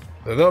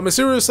 Though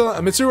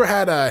Mitsuru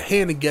had a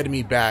hand in getting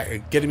me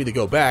to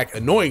go back,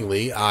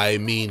 annoyingly, I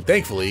mean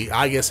thankfully,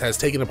 Aigis has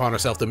taken upon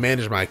herself to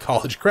manage my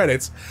college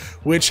credits,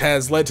 which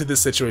has led to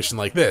this situation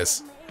like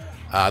this.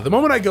 The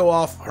moment I go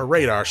off her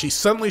radar, she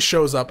suddenly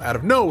shows up out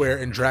of nowhere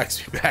and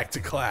drags me back to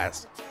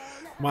class.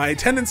 My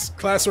attendance,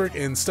 classwork,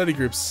 and study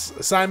groups,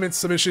 assignments,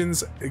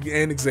 submissions,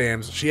 and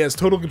exams, she has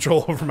total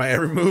control over my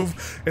every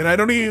move, and I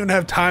don't even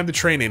have time to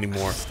train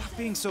anymore. Stop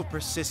being so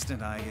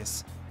persistent,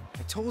 Aigis.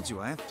 I told you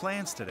I have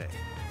plans today.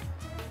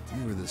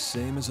 You are the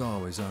same as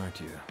always, aren't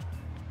you?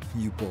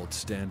 You both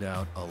stand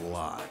out a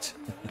lot.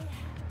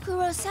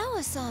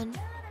 Kurosawa-san.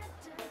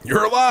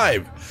 You're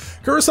alive!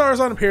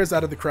 Kurosawa-san appears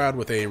out of the crowd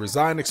with a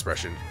resigned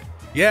expression.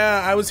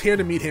 Yeah, I was here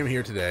to meet him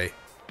here today.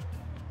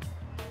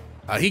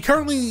 He's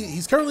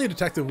currently a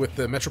detective with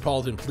the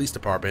Metropolitan Police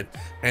Department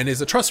and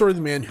is a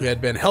trustworthy man who had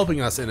been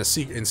helping us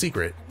in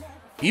secret.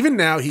 Even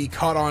now, he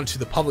caught on to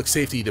the Public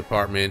Safety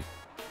Department.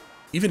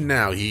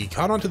 Safety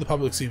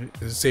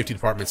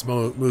Department's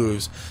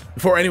moves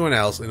before anyone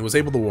else and was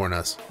able to warn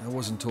us. I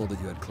wasn't told that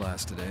you had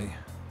class today.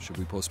 Should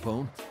we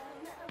postpone?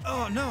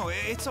 Oh, no,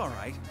 it's all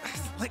right.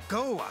 Let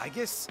go,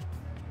 Aigis.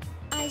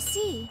 I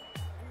see.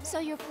 So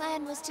your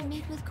plan was to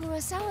meet with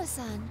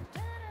Kurosawa-san?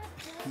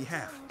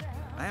 Yeah.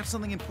 I have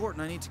something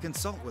important I need to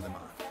consult with him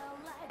on.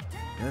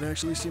 That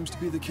actually seems to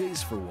be the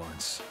case for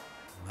once.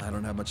 I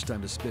don't have much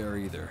time to spare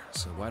either,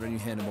 so why don't you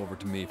hand him over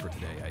to me for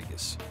today,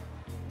 Aigis?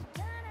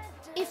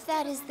 If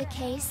that is the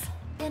case,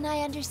 then I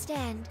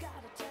understand.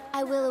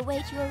 I will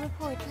await your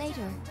report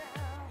later.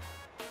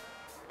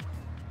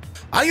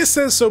 Aigis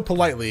says so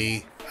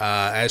politely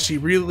as she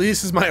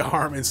releases my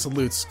arm and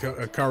salutes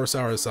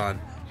Kurosawa-san.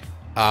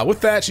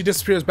 With that, she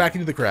disappears back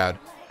into the crowd.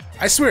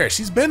 I swear,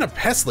 she's been a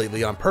pest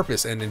lately on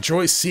purpose and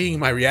enjoys seeing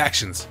my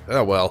reactions.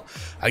 Oh well,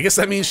 I guess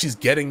that means she's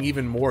getting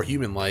even more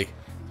human-like.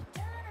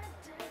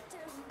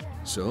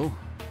 So,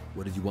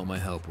 what did you want my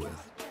help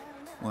with?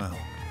 Well,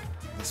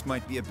 this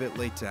might be a bit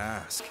late to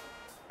ask,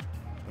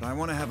 but I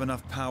want to have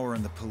enough power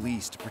in the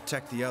police to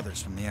protect the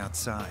others from the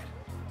outside.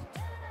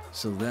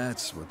 So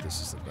that's what this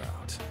is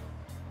about.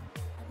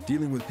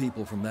 Dealing with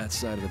people from that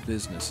side of the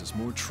business is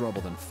more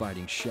trouble than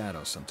fighting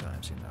shadows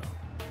sometimes, you know.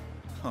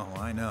 Oh,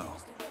 I know.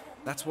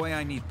 That's why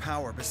I need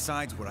power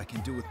besides what I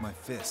can do with my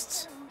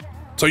fists.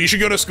 So you should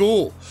go to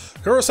school.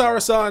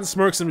 Kurosawa-san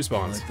smirks in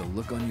response. I like the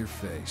look on your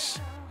face.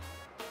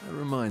 That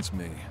reminds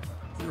me,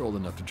 you're old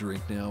enough to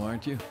drink now,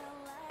 aren't you?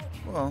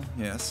 Well,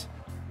 yes.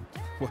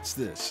 What's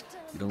this?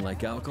 You don't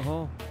like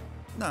alcohol?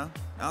 No,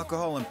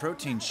 alcohol and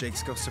protein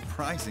shakes go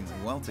surprisingly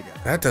well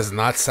together. That does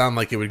not sound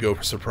like it would go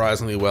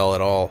surprisingly well at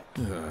all.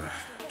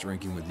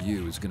 Drinking with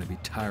you is going to be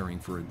tiring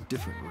for a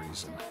different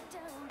reason.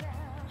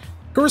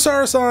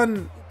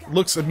 Kurosawa-san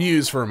looks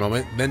amused for a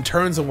moment, then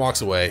turns and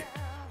walks away.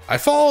 I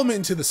follow him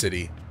into the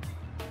city.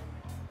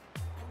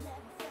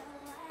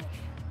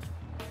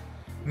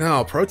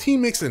 No,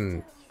 protein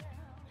mixing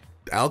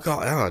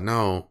alcohol. Oh,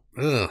 no.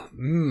 Ugh.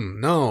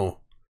 No.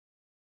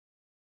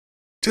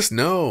 Just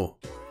no.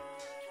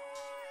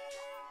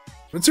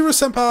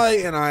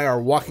 Mitsuru-senpai and I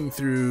are walking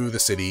through the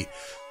city,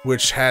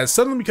 which has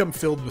suddenly become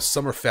filled with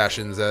summer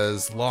fashions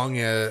as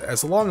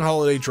the long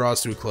holiday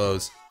draws to a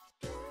close.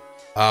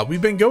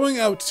 We've been going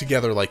out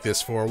together like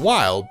this for a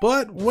while,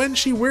 but when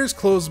she wears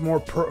clothes more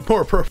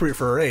appropriate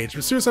for her age,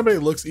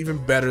 Mitsuru-senpai looks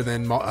even better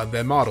than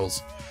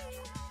models.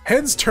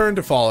 Heads turn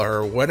to follow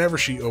her wherever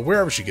she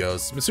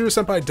goes.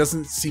 Mitsuru-senpai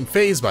doesn't seem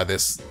fazed by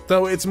this,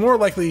 though it's more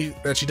likely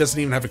that she doesn't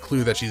even have a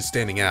clue that she's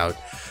standing out.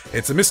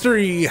 It's a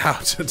mystery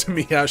to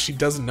me how she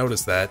doesn't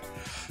notice that.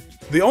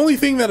 The only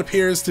thing that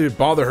appears to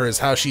bother her is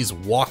how she's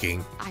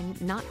walking. I'm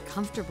not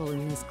comfortable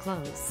in these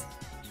clothes.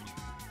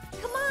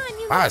 Come on,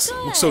 you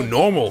look so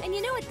normal. And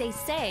you know what they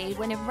say,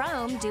 when in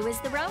Rome, do as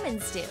the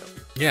Romans do.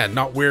 Yeah,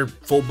 not wear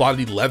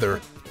full-bodied leather.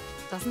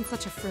 Doesn't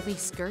such a frilly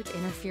skirt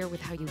interfere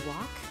with how you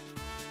walk?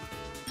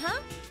 Huh?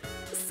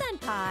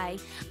 Senpai,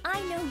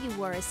 I know you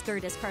wore a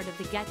skirt as part of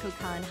the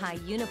Gekkoukan High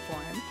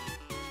uniform.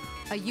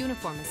 A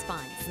uniform is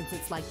fine, since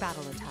it's like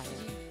battle attire.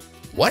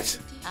 What?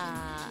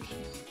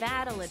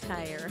 Battle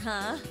attire,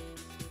 huh?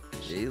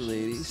 Hey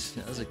ladies,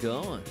 how's it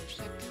going?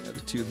 Are the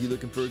two of you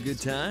looking for a good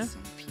time?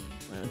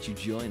 Why don't you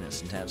join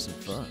us and have some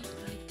fun?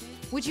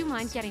 Would you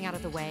mind getting out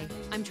of the way?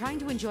 I'm trying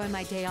to enjoy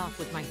my day off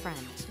with my friend.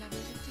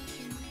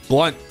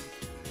 Blunt.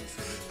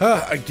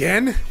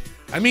 Again?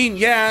 I mean,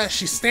 yeah,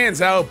 she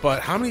stands out,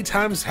 but how many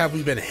times have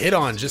we been hit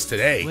on just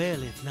today?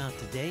 Well, if not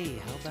today,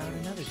 how about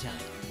another time?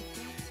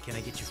 Can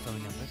I get your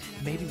phone number?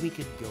 Maybe we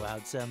could go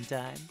out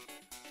sometime.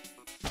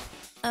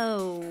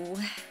 Oh.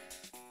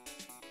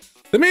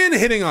 The man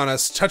hitting on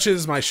us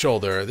touches my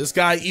shoulder. This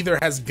guy either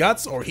has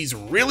guts or he's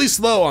really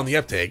slow on the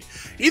uptake.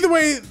 Either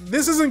way,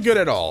 this isn't good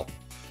at all.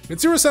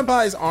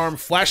 Mitsuru-senpai's arm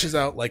flashes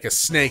out like a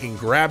snake and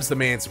grabs the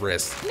man's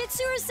wrist.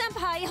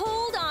 Mitsuru-senpai,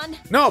 hold on.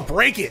 No,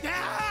 break it!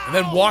 And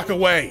then walk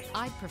away.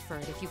 I'd prefer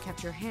it if you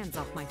kept your hands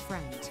off my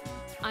friend.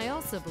 I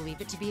also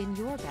believe it to be in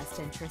your best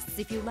interests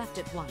if you left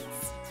at once.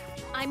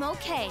 I'm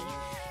okay.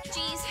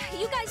 Geez,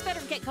 you guys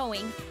better get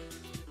going.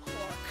 Oh,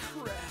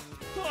 crap.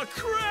 Oh,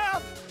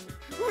 crap!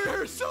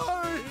 We're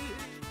sorry!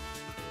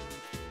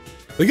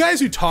 The guys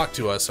who talk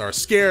to us are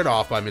scared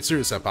off by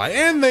Mitsuru-senpai,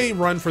 and they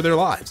run for their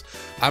lives.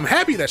 I'm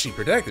happy that she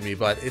protected me,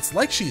 but it's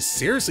like she's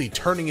seriously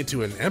turning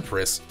into an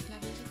empress.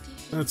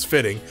 That's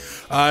fitting.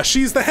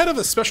 She's the head of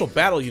a special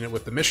battle unit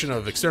with the mission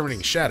of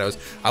exterminating shadows.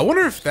 I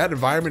wonder if that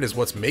environment is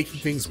what's making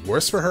things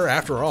worse for her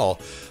after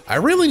all. I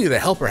really need to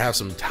help her have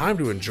some time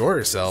to enjoy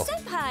herself.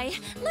 Senpai,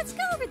 let's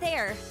go over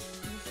there.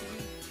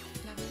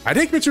 I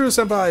take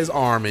Mitsuru-senpai's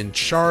arm and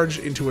charge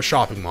into a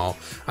shopping mall.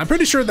 I'm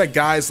pretty sure that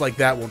guys like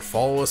that won't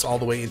follow us all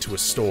the way into a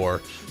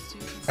store.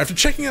 After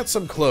checking out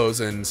some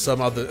clothes and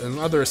some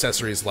other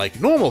accessories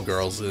like normal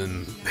girls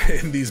in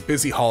these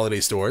busy holiday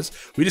stores,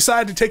 we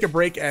decided to take a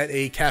break at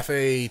a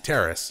cafe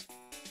terrace.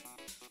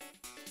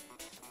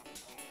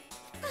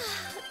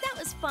 That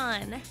was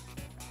fun.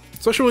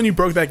 Especially when you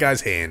broke that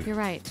guy's hand. You're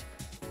right.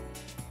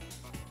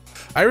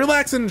 I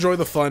relax and enjoy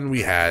the fun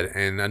we had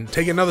and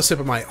take another sip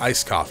of my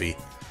iced coffee.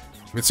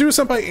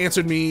 Mitsuru-senpai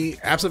answered me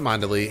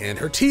absent-mindedly, and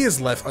her tea is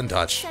left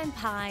untouched.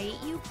 Senpai,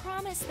 you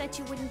promised that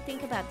you wouldn't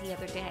think about the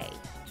other day.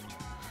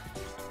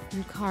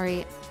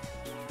 Yukari,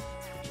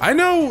 I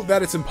know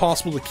that it's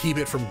impossible to keep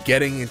it from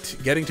getting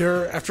to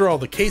her. After all,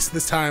 the case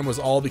this time was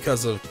all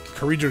because of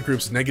Kirijo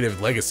Group's negative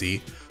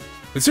legacy.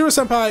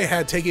 Mitsuru-senpai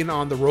had taken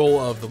on the role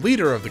of the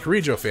leader of the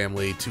Kirijo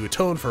family to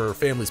atone for her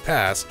family's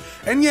past,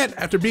 and yet,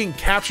 after being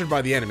captured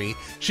by the enemy,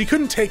 she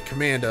couldn't take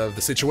command of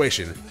the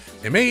situation.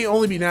 It may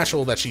only be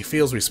natural that she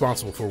feels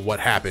responsible for what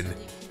happened.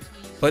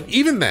 But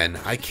even then,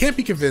 I can't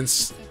be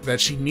convinced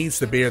that she needs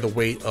to bear the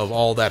weight of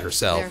all that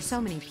herself. there are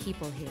so many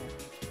people here.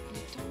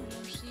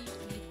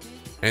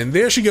 And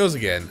there she goes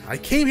again. I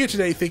came here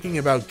today thinking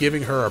about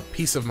giving her a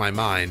piece of my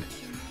mind.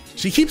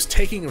 She keeps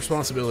taking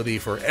responsibility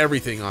for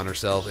everything on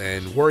herself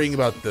and worrying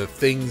about the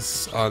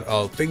things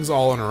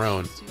all on her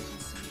own.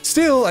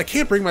 Still, I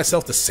can't bring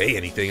myself to say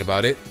anything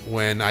about it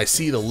when I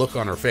see the look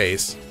on her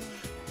face.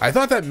 I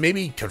thought that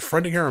maybe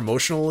confronting her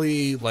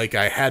emotionally like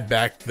I had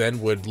back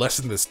then would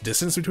lessen this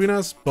distance between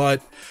us,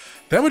 but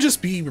that would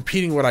just be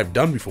repeating what I've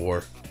done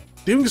before.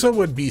 Doing so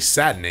would be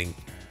saddening.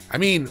 I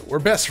mean, we're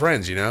best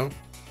friends, you know?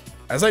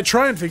 As I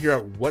try and figure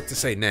out what to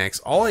say next,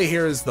 all I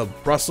hear is the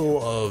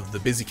bustle of the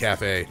busy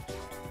cafe.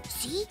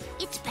 See?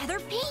 It's Feather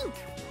Pink!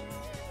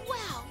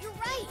 Wow, you're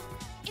right!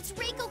 It's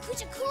Reiko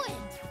Kuchikuen!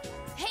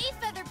 Hey,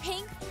 Feather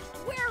Pink!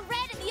 Where are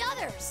Red and the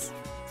others?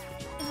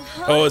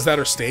 Oh, is that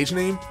her stage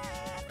name?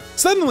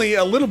 Suddenly,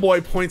 a little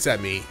boy points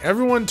at me.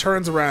 Everyone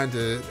turns around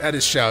at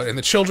his shout, and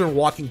the children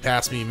walking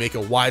past me make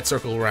a wide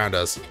circle around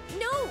us.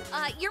 No,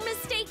 you're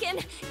mistaken.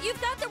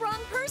 You've got the wrong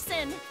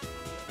person.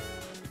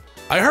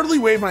 I hurriedly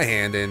wave my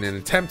hand in an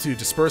attempt to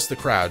disperse the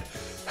crowd.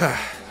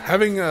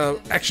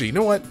 Actually, you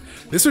know what?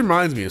 This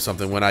reminds me of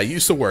something when I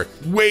used to work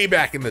way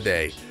back in the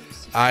day.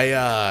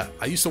 I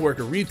used to work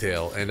at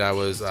retail, and I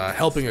was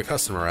helping a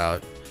customer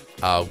out,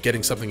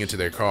 getting something into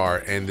their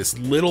car, and this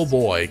little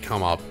boy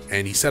come up,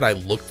 and he said I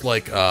looked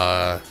like,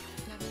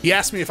 he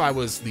asked me if I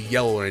was the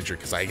Yellow Ranger,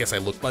 because I guess I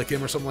looked like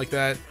him or something like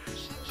that.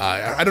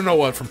 I don't know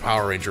what from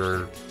Power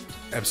Ranger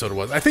episode it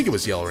was. I think it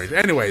was Yellow Ranger.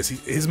 Anyways,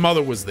 his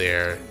mother was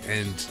there,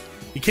 and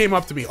he came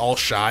up to me all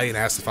shy and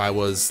asked if I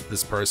was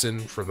this person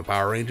from the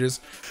Power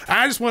Rangers.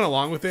 I just went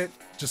along with it,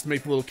 just to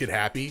make the little kid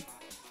happy.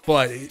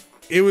 But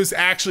it was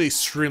actually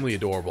extremely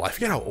adorable. I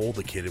forget how old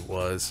the kid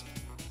was.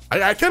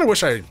 I kind of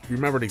wish I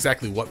remembered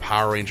exactly what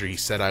Power Ranger he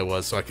said I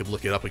was so I could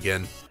look it up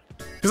again.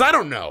 Because I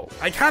don't know.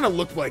 I kind of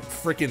looked like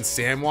freaking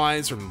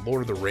Samwise from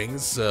Lord of the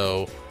Rings,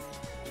 so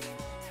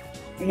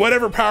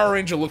whatever Power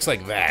Ranger looks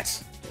like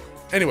that.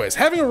 Anyways,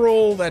 having a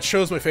role that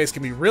shows my face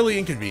can be really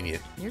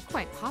inconvenient. You're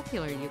quite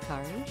popular,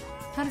 Yukari.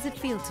 How does it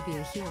feel to be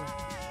a hero?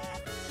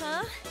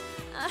 Huh?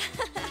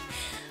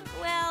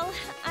 Well,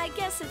 I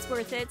guess it's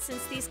worth it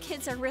since these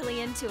kids are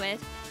really into it.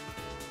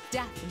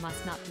 Death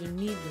must not be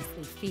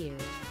needlessly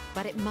feared,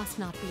 but it must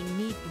not be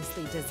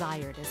needlessly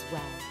desired as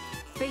well.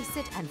 Face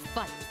it and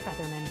fight,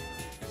 Featherman.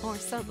 Or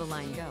so the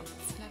line goes.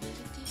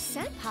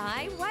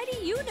 Senpai, why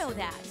do you know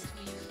that?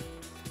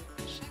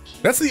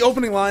 That's the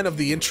opening line of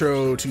the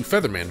intro to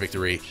Featherman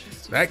Victory.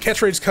 That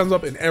catchphrase comes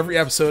up in every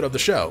episode of the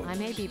show. I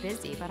may be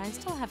busy, but I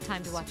still have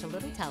time to watch a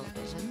little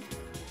television.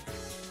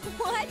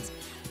 What?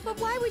 But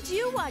why would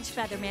you watch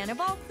Featherman of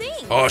all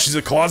things? Oh, she's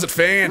a closet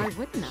fan. Why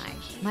wouldn't I?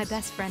 My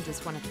best friend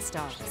is one of the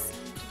stars.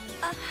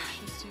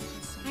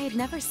 I had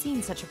never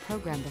seen such a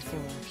program before,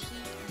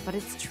 but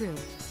it's true.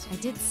 I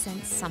did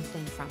sense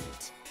something from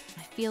it.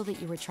 I feel that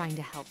you were trying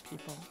to help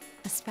people,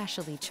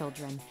 especially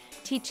children,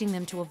 teaching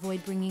them to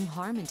avoid bringing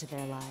harm into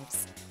their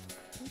lives.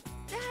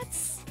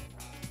 That's...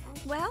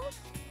 well,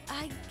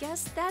 I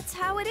guess that's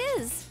how it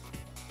is.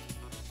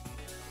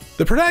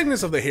 The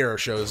protagonists of the hero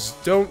shows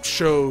don't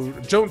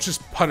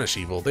just punish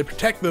evil, they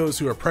protect those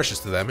who are precious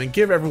to them and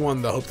give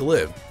everyone the hope to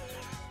live.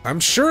 I'm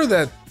sure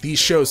that these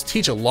shows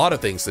teach a lot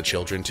of things to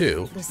children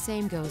too. The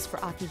same goes for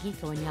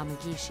Akihiko and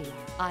Yamagishi,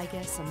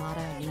 Aiga,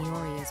 Samada, and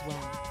Iori as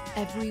well.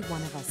 Every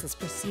one of us is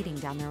proceeding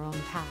down their own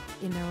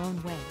path, in their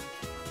own way.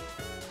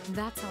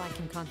 That's how I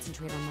can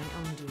concentrate on my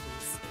own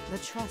duties. The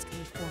trust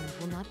we formed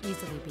will not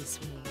easily be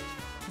swayed.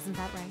 Isn't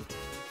that right?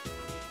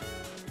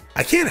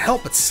 I can't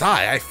help but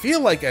sigh. I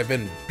feel like I've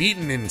been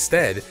beaten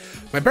instead.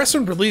 My best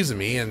friend believes in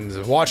me and is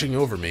watching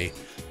over me.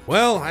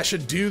 Well, I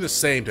should do the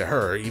same to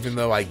her, even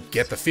though I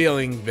get the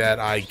feeling that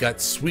I got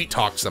sweet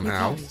talk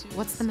somehow. Yukari,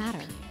 what's the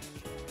matter?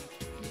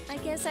 I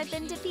guess I've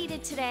been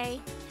defeated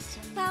today.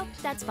 Well,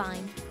 that's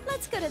fine.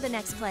 Let's go to the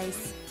next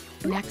place.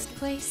 Next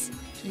place?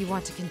 You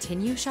want to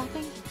continue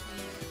shopping?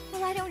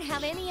 Well, I don't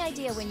have any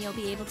idea when you'll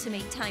be able to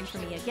make time for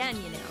me again,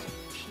 you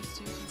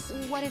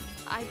know. What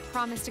if I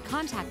promise to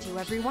contact you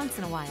every once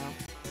in a while?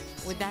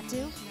 Would that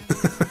do?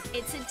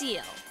 It's a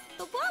deal.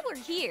 But while we're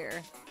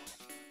here...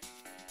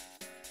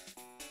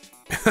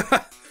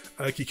 I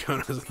like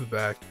Chronos in the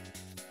back.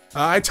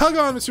 I tug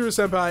on Mitsuru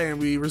Senpai and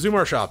we resume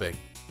our shopping.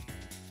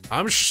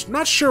 I'm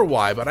not sure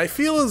why, but I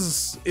feel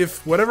as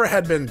if whatever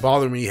had been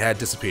bothering me had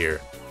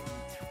disappeared.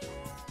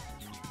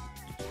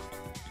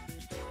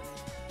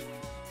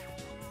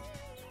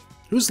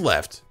 Who's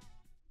left?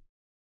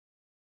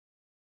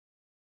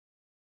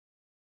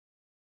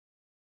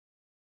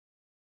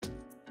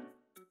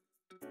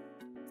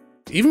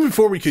 Even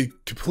before we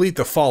could complete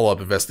the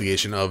follow-up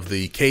investigation of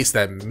the case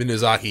that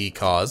Minozaki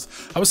caused,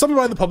 I was summoned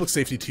by the public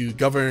safety to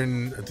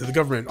the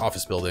government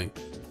office building.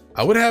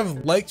 I would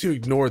have liked to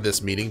ignore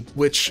this meeting,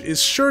 which is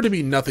sure to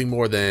be nothing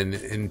more than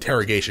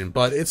interrogation,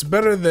 but it's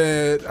better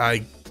that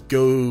I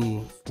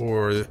go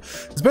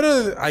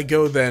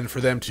than for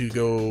them to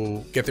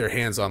go get their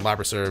hands on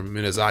Labraser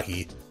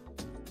Minozaki.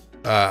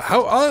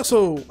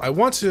 I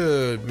want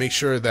to make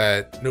sure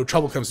that no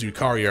trouble comes to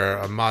Yukari or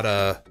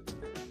Amada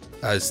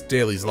as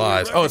Daly's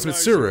lives. Oh, it's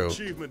Mitsuru.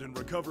 Achievement in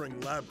recovering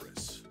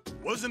Labris.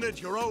 Wasn't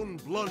it your own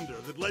blunder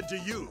that led to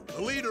you,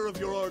 the leader of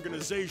your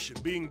organization,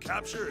 being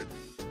captured?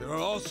 There are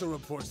also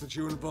reports that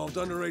you involved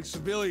underage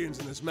civilians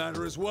in this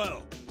matter as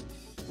well.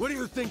 What do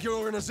you think your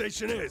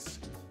organization is?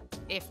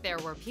 If there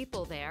were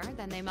people there,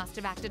 then they must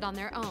have acted on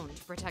their own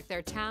to protect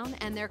their town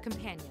and their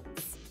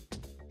companions.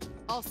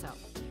 Also,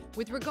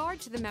 with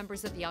regard to the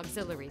members of the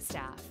auxiliary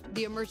staff,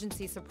 the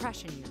emergency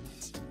suppression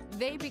unit,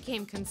 they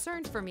became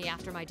concerned for me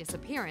after my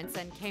disappearance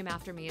and came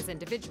after me as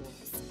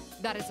individuals.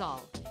 That is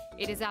all.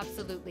 It is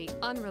absolutely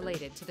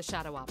unrelated to the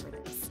Shadow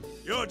Operatives.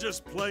 You're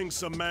just playing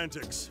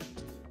semantics.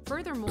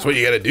 Furthermore, that's what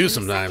you gotta do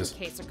sometimes. When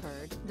the second case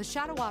occurred, the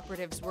Shadow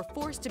Operatives were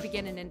forced to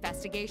begin an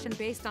investigation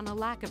based on a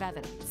lack of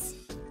evidence.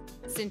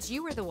 Since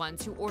you were the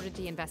ones who ordered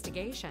the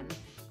investigation,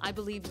 I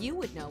believe you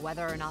would know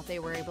whether or not they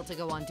were able to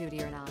go on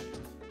duty or not.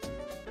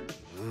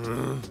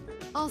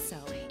 Also,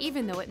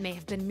 even though it may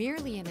have been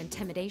merely an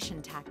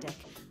intimidation tactic,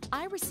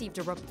 I received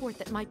a report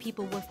that my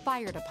people were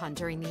fired upon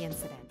during the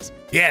incident.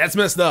 Yeah, that's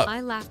messed up.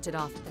 I laughed it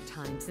off at the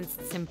time, since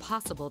it's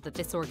impossible that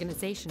this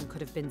organization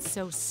could have been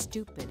so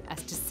stupid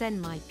as to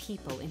send my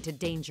people into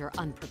danger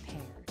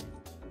unprepared.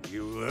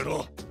 You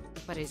little...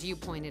 But as you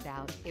pointed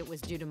out, it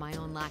was due to my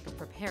own lack of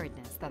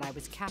preparedness that I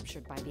was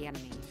captured by the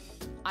enemy.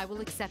 I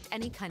will accept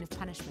any kind of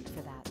punishment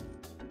for that.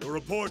 The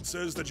report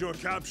says that your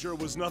capture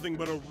was nothing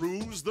but a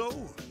ruse,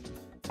 though?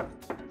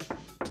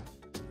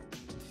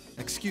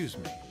 Excuse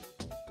me.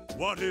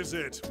 What is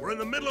it? We're in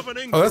the middle of an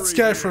inquiry. Oh, that's the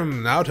guy here.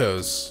 from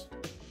Naoto's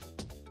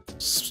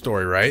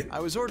story, right? I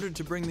was ordered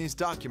to bring these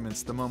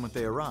documents the moment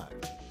they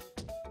arrived.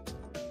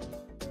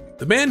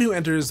 The man who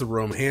enters the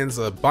room hands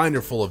a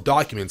binder full of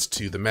documents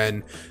to the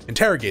men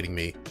interrogating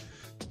me.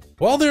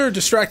 While they're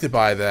distracted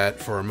by that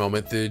for a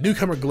moment, the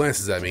newcomer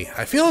glances at me.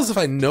 I feel as if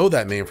I know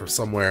that name from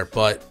somewhere,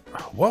 but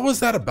what was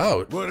that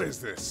about? What is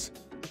this?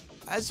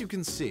 As you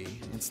can see,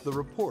 it's the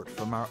report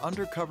from our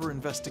undercover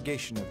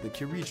investigation of the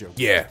Kirijo.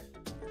 Yeah.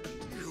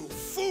 You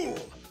fool!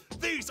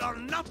 These are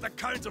not the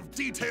kinds of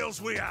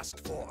details we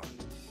asked for.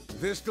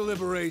 This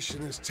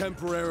deliberation is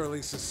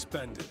temporarily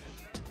suspended.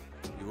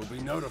 You will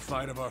be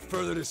notified of our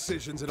further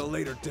decisions at a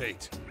later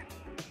date.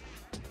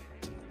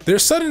 Their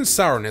sudden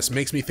sourness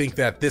makes me think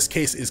that this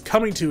case is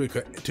coming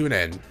to an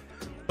end,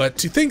 but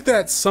to think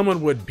that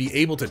someone would be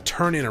able to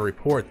turn in a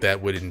report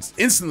that would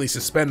instantly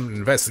suspend an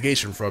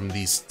investigation from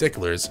these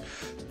sticklers,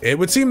 it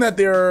would seem that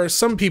there are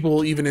some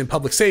people even in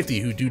public safety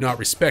who do not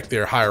respect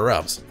their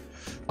higher-ups.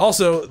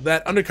 Also,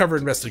 that undercover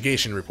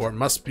investigation report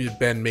must have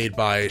been made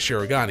by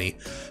Shirogane.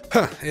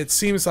 It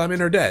seems I'm in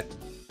her debt.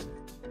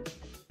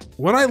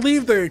 When I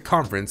leave the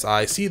conference,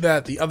 I see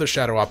that the other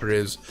Shadow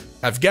Operatives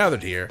have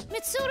gathered here.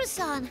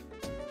 Mitsuru-san!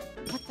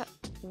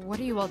 What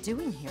are you all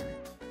doing here?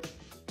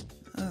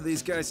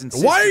 These guys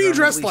insisted Why are you on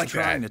dressed at least like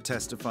trying that? to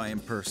testify in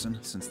person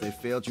since they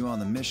failed you on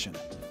the mission.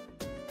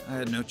 I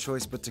had no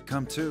choice but to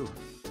come too.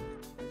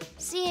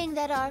 Seeing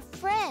that our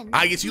friend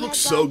I guess you who look had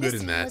so gone good in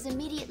missing that. was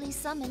immediately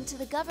summoned to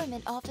the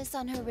government office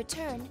on her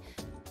return,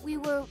 we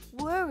were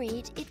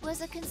worried it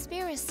was a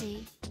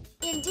conspiracy.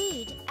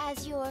 Indeed,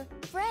 as your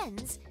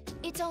friends,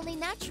 it's only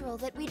natural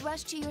that we'd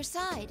rush to your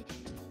side,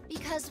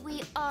 because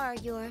we are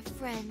your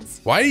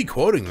friends. Why are you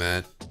quoting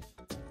that?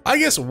 I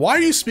guess, why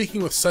are you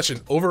speaking with such an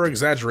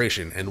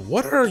over-exaggeration, and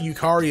what are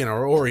Yukari and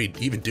Aoi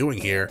even doing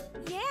here?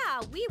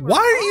 Yeah, we were Why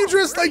are you all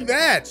dressed like worried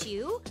that? about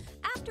you.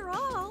 After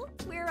all,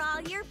 we're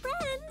all your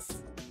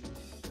friends.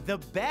 the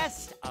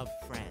best of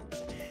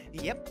friends.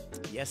 Yep,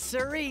 yes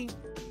sirree.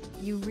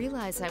 You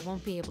realize I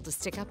won't be able to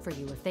stick up for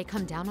you if they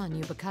come down on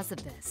you because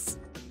of this.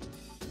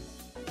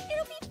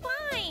 It'll be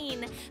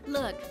fine.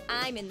 Look,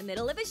 I'm in the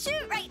middle of a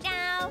shoot right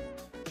now.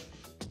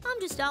 I'm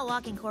just out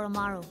walking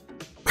Koromaru.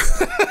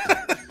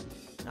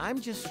 I'm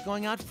just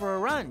going out for a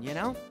run, you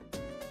know?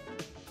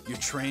 You're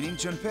training,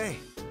 Junpei?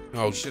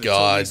 Oh You should've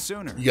told me God,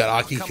 sooner. you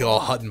got Akiko all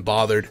hot and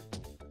bothered.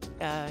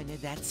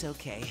 That's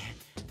okay.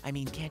 I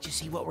mean, can't you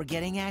see what we're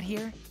getting at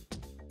here?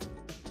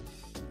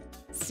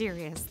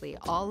 Seriously,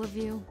 all of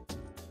you?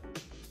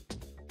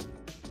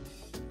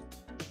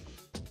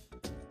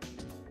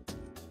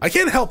 I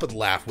can't help but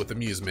laugh with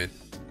amusement.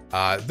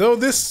 Though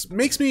this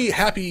makes me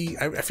happy,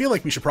 I feel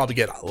like we should probably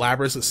get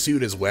Labra's a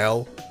suit as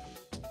well.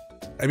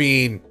 I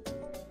mean,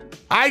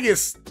 I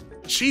guess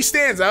she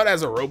stands out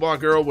as a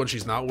robot girl when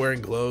she's not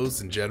wearing clothes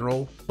in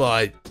general,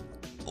 but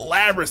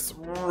Labrys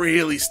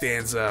really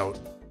stands out.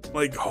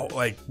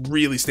 Like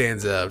really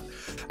stands out.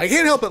 I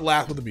can't help but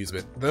laugh with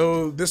amusement.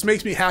 Though this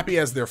makes me happy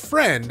as their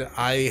friend,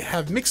 I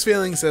have mixed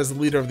feelings as the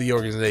leader of the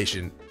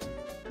organization.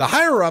 The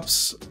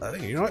higher-ups, I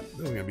think, you know what?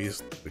 This is gonna be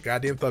the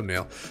goddamn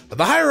thumbnail. But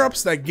the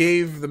higher-ups that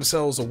gave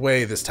themselves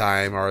away this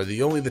time are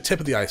only the tip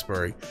of the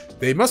iceberg.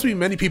 There must be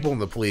many people in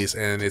the police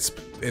and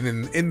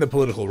in the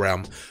political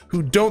realm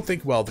who don't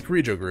think well of the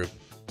Kirijo group.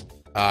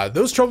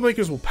 Those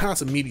troublemakers will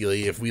pass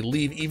immediately if we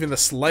leave even the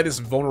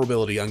slightest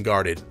vulnerability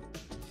unguarded.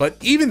 But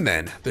even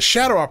then, the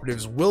Shadow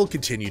Operatives will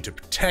continue to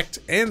protect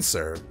and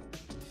serve.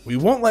 We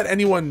won't let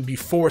anyone be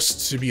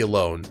forced to be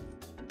alone.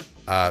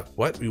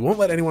 We won't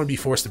let anyone be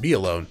forced to be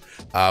alone.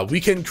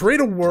 We can create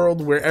a world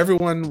where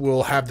everyone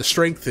will have the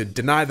strength to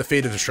deny the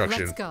fate of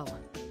destruction. Let's go.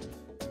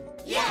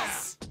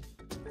 Yes!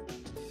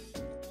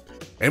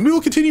 And we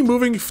will continue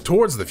moving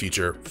towards the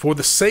future for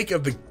the sake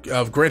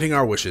of granting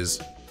our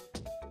wishes.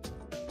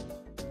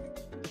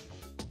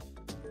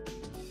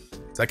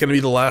 Is that going to be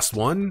the last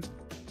one?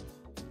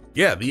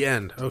 Yeah, the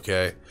end.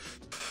 Okay.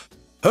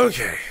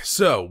 Okay,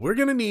 so we're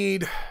going to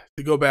need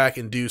to go back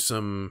and do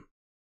some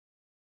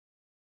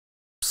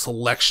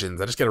selections.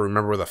 I just got to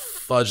remember where the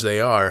fudge they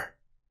are.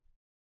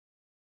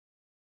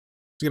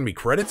 It's going to be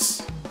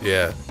credits?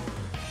 Yeah.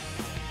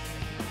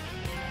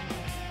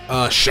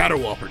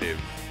 Shadow Operative.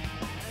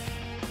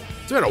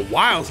 It's been a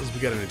while since we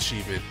got an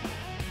achievement.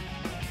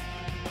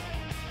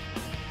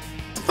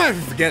 Sometimes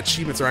I forget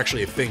achievements are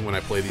actually a thing when I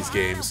play these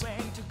games.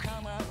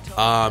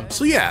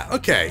 So yeah,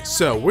 okay,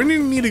 so we're gonna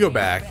need to go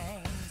back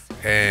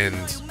and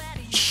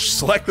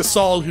select the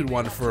Solitude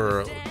one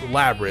for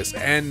Labrys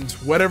and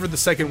whatever the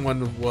second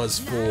one was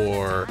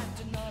for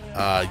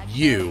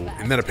you,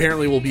 and then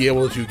apparently we'll be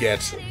able to get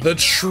the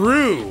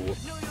true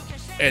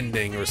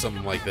ending or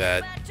something like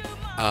that.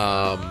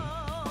 I'm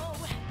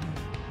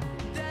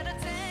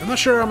not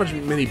sure how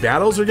many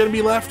battles are gonna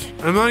be left.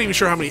 I'm not even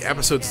sure how many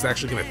episodes it's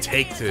actually gonna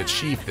take to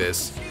achieve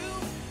this.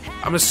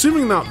 I'm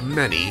assuming not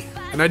many.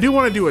 And I do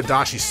want to do a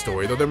Dashi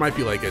story, though there might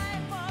be like a...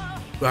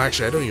 Well,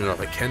 actually, I don't even know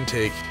if I can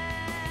take...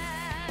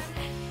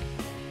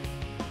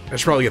 I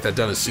should probably get that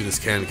done as soon as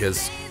can,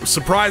 because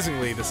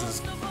surprisingly, this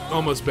has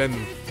almost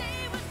been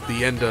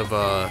the end of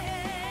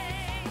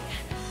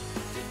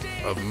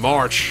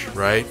March,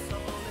 right?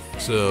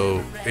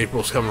 So,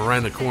 April's coming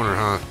around the corner,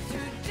 huh?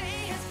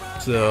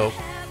 So,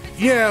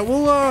 yeah,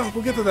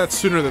 we'll get to that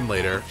sooner than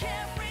later.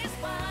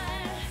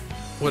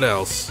 What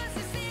else?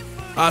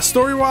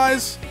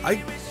 Story-wise,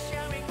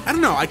 I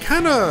don't know, I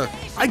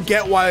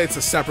get why it's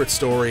a separate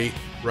story,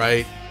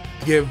 right?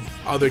 Give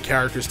other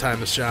characters time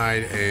to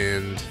shine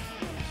and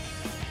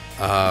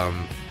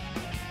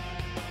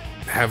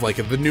have like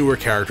the newer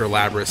character,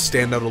 Labrys,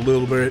 stand out a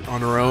little bit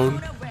on her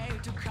own.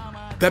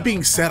 That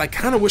being said, I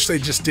kind of wish they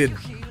just did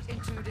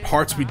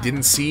parts we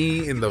didn't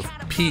see in the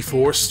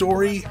P4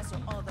 story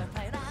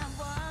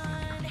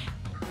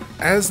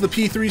as the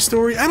P3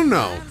 story. I don't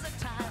know.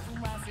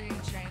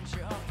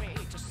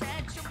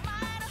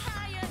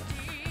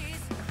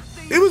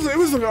 It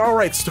was an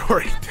alright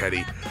story,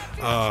 Teddy.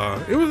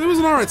 It was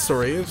an alright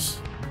story. It's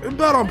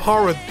about on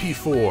par with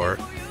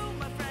P4,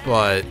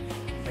 but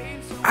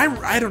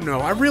I don't know.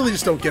 I really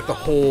just don't get the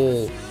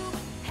whole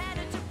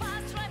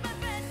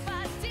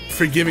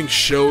forgiving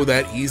Sho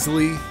that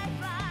easily.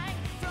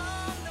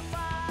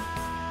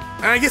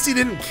 And I guess he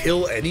didn't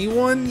kill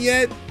anyone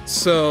yet,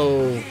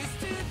 so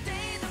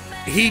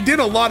he did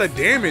a lot of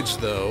damage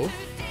though.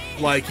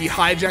 Like he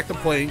hijacked the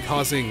plane,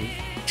 causing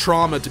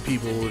trauma to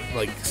people,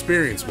 like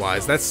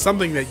experience-wise. That's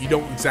something that you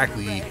don't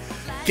exactly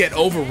get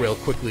over real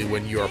quickly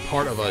when you're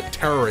part of a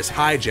terrorist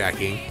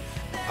hijacking.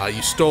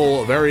 You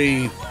stole a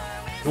very...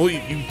 Well,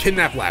 you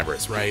kidnapped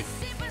Labrys, right?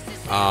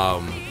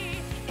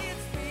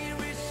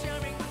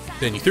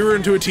 Then you threw her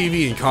into a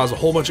TV and caused a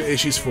whole bunch of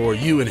issues for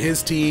you and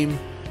his team.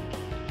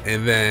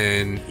 And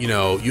then, you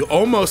know, you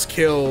almost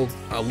killed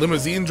a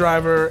limousine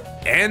driver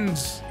and,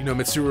 you know,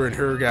 Mitsuru and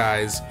her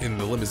guys in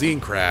the limousine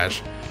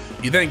crash.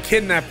 You then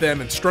kidnapped them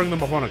and strung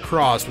them up on a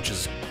cross, which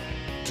is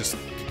just,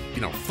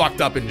 you know, fucked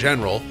up in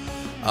general.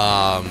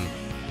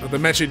 The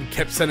mention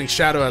kept sending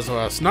Shadow as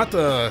us, not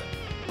to...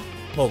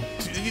 Well,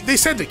 they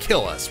said to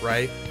kill us,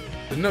 right?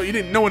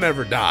 No one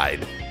ever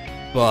died,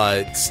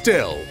 but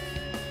still,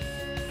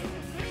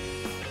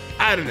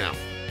 I don't know.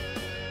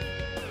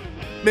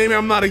 Maybe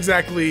I'm not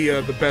exactly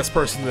the best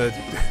person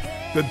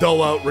to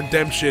dole out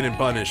redemption and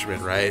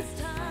punishment, right?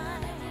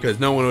 Because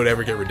no one would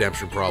ever get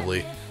redemption,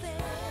 probably.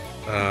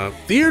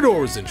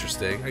 Theodore was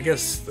interesting. I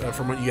guess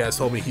from what you guys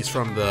told me, he's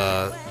from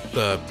the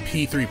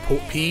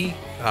P3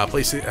 not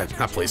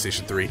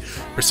PlayStation 3,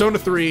 Persona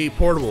 3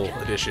 Portable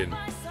Edition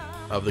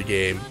of the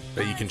game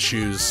that you can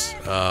choose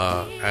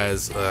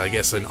as I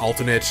guess an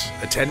alternate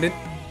attendant.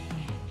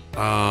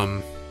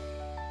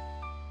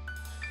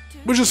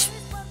 Which is,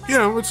 you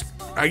know,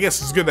 I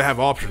guess it's good to have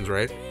options,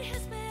 right?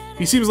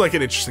 He seems like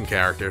an interesting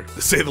character,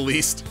 to say the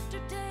least.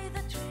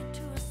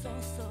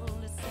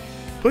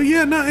 But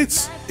yeah, no,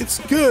 it's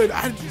good.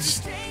 I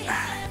just,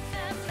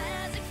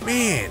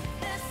 man,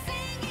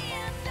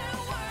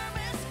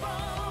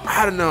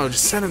 I don't know.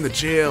 Just send him to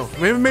jail.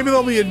 Maybe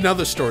there'll be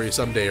another story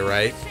someday,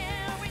 right?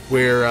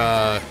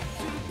 Where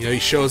you know, he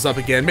shows up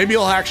again. Maybe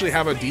he'll actually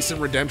have a decent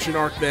redemption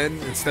arc then,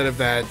 instead of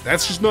that.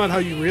 That's just not how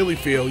you really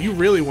feel. You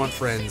really want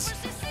friends,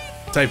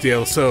 type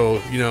deal. So,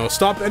 you know,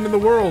 stop ending the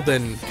world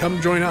and come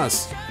join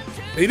us.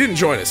 He didn't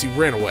join us. He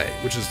ran away,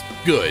 which is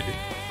good,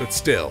 but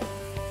still.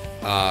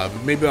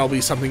 Maybe that'll be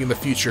something in the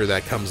future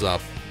that comes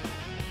up.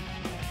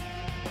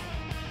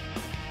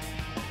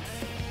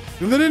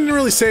 And they didn't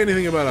really say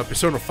anything about a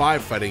Persona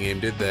 5 fighting game,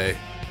 did they?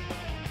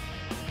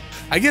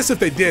 I guess if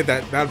they did,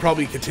 that would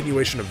probably be a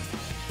continuation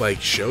of,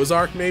 like, Show's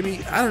arc, maybe?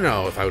 I don't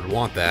know if I would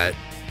want that.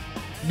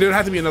 There'd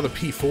have to be another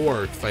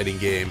P4 fighting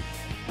game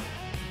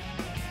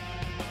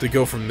to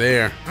go from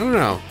there. I don't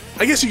know.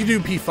 I guess you could do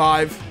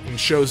P5 and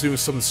Show's doing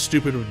something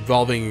stupid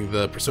involving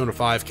the Persona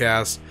 5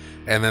 cast,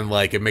 and then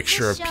like a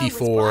mixture of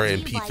P4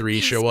 and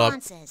P3 show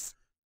up.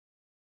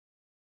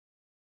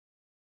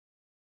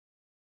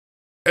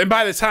 And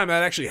by the time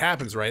that actually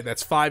happens, right,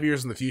 that's 5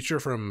 years in the future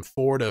from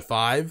 4 to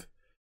 5.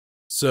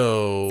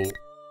 So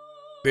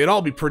they'd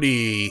all be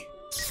pretty...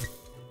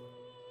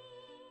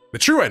 The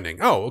true ending.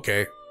 Oh,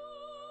 okay.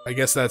 I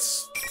guess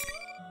that's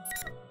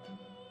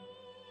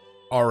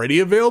already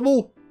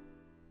available?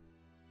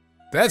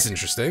 That's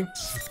interesting.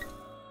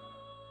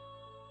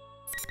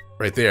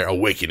 Right there,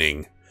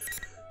 Awakening.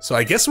 So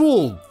I guess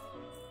we'll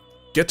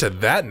get to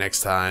that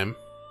next time.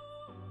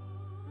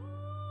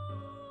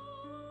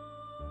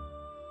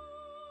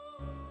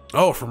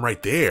 Oh, from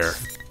right there.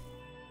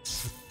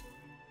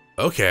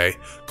 Okay,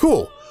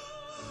 cool.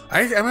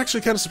 I'm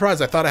actually kind of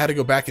surprised. I thought I had to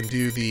go back and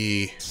do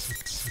the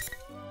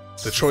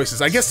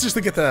choices. I guess just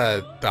to get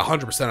the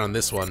 100% on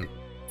this one,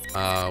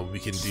 we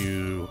can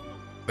do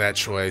that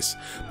choice.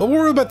 But we'll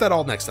worry about that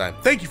all next time.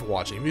 Thank you for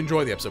watching. If you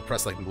enjoyed the episode,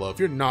 press like and below. If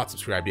you're not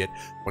subscribed yet,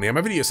 when you have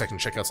my video section,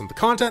 check out some of the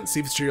content, see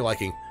if it's to your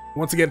liking.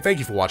 Once again, thank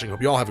you for watching.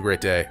 Hope you all have a great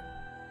day.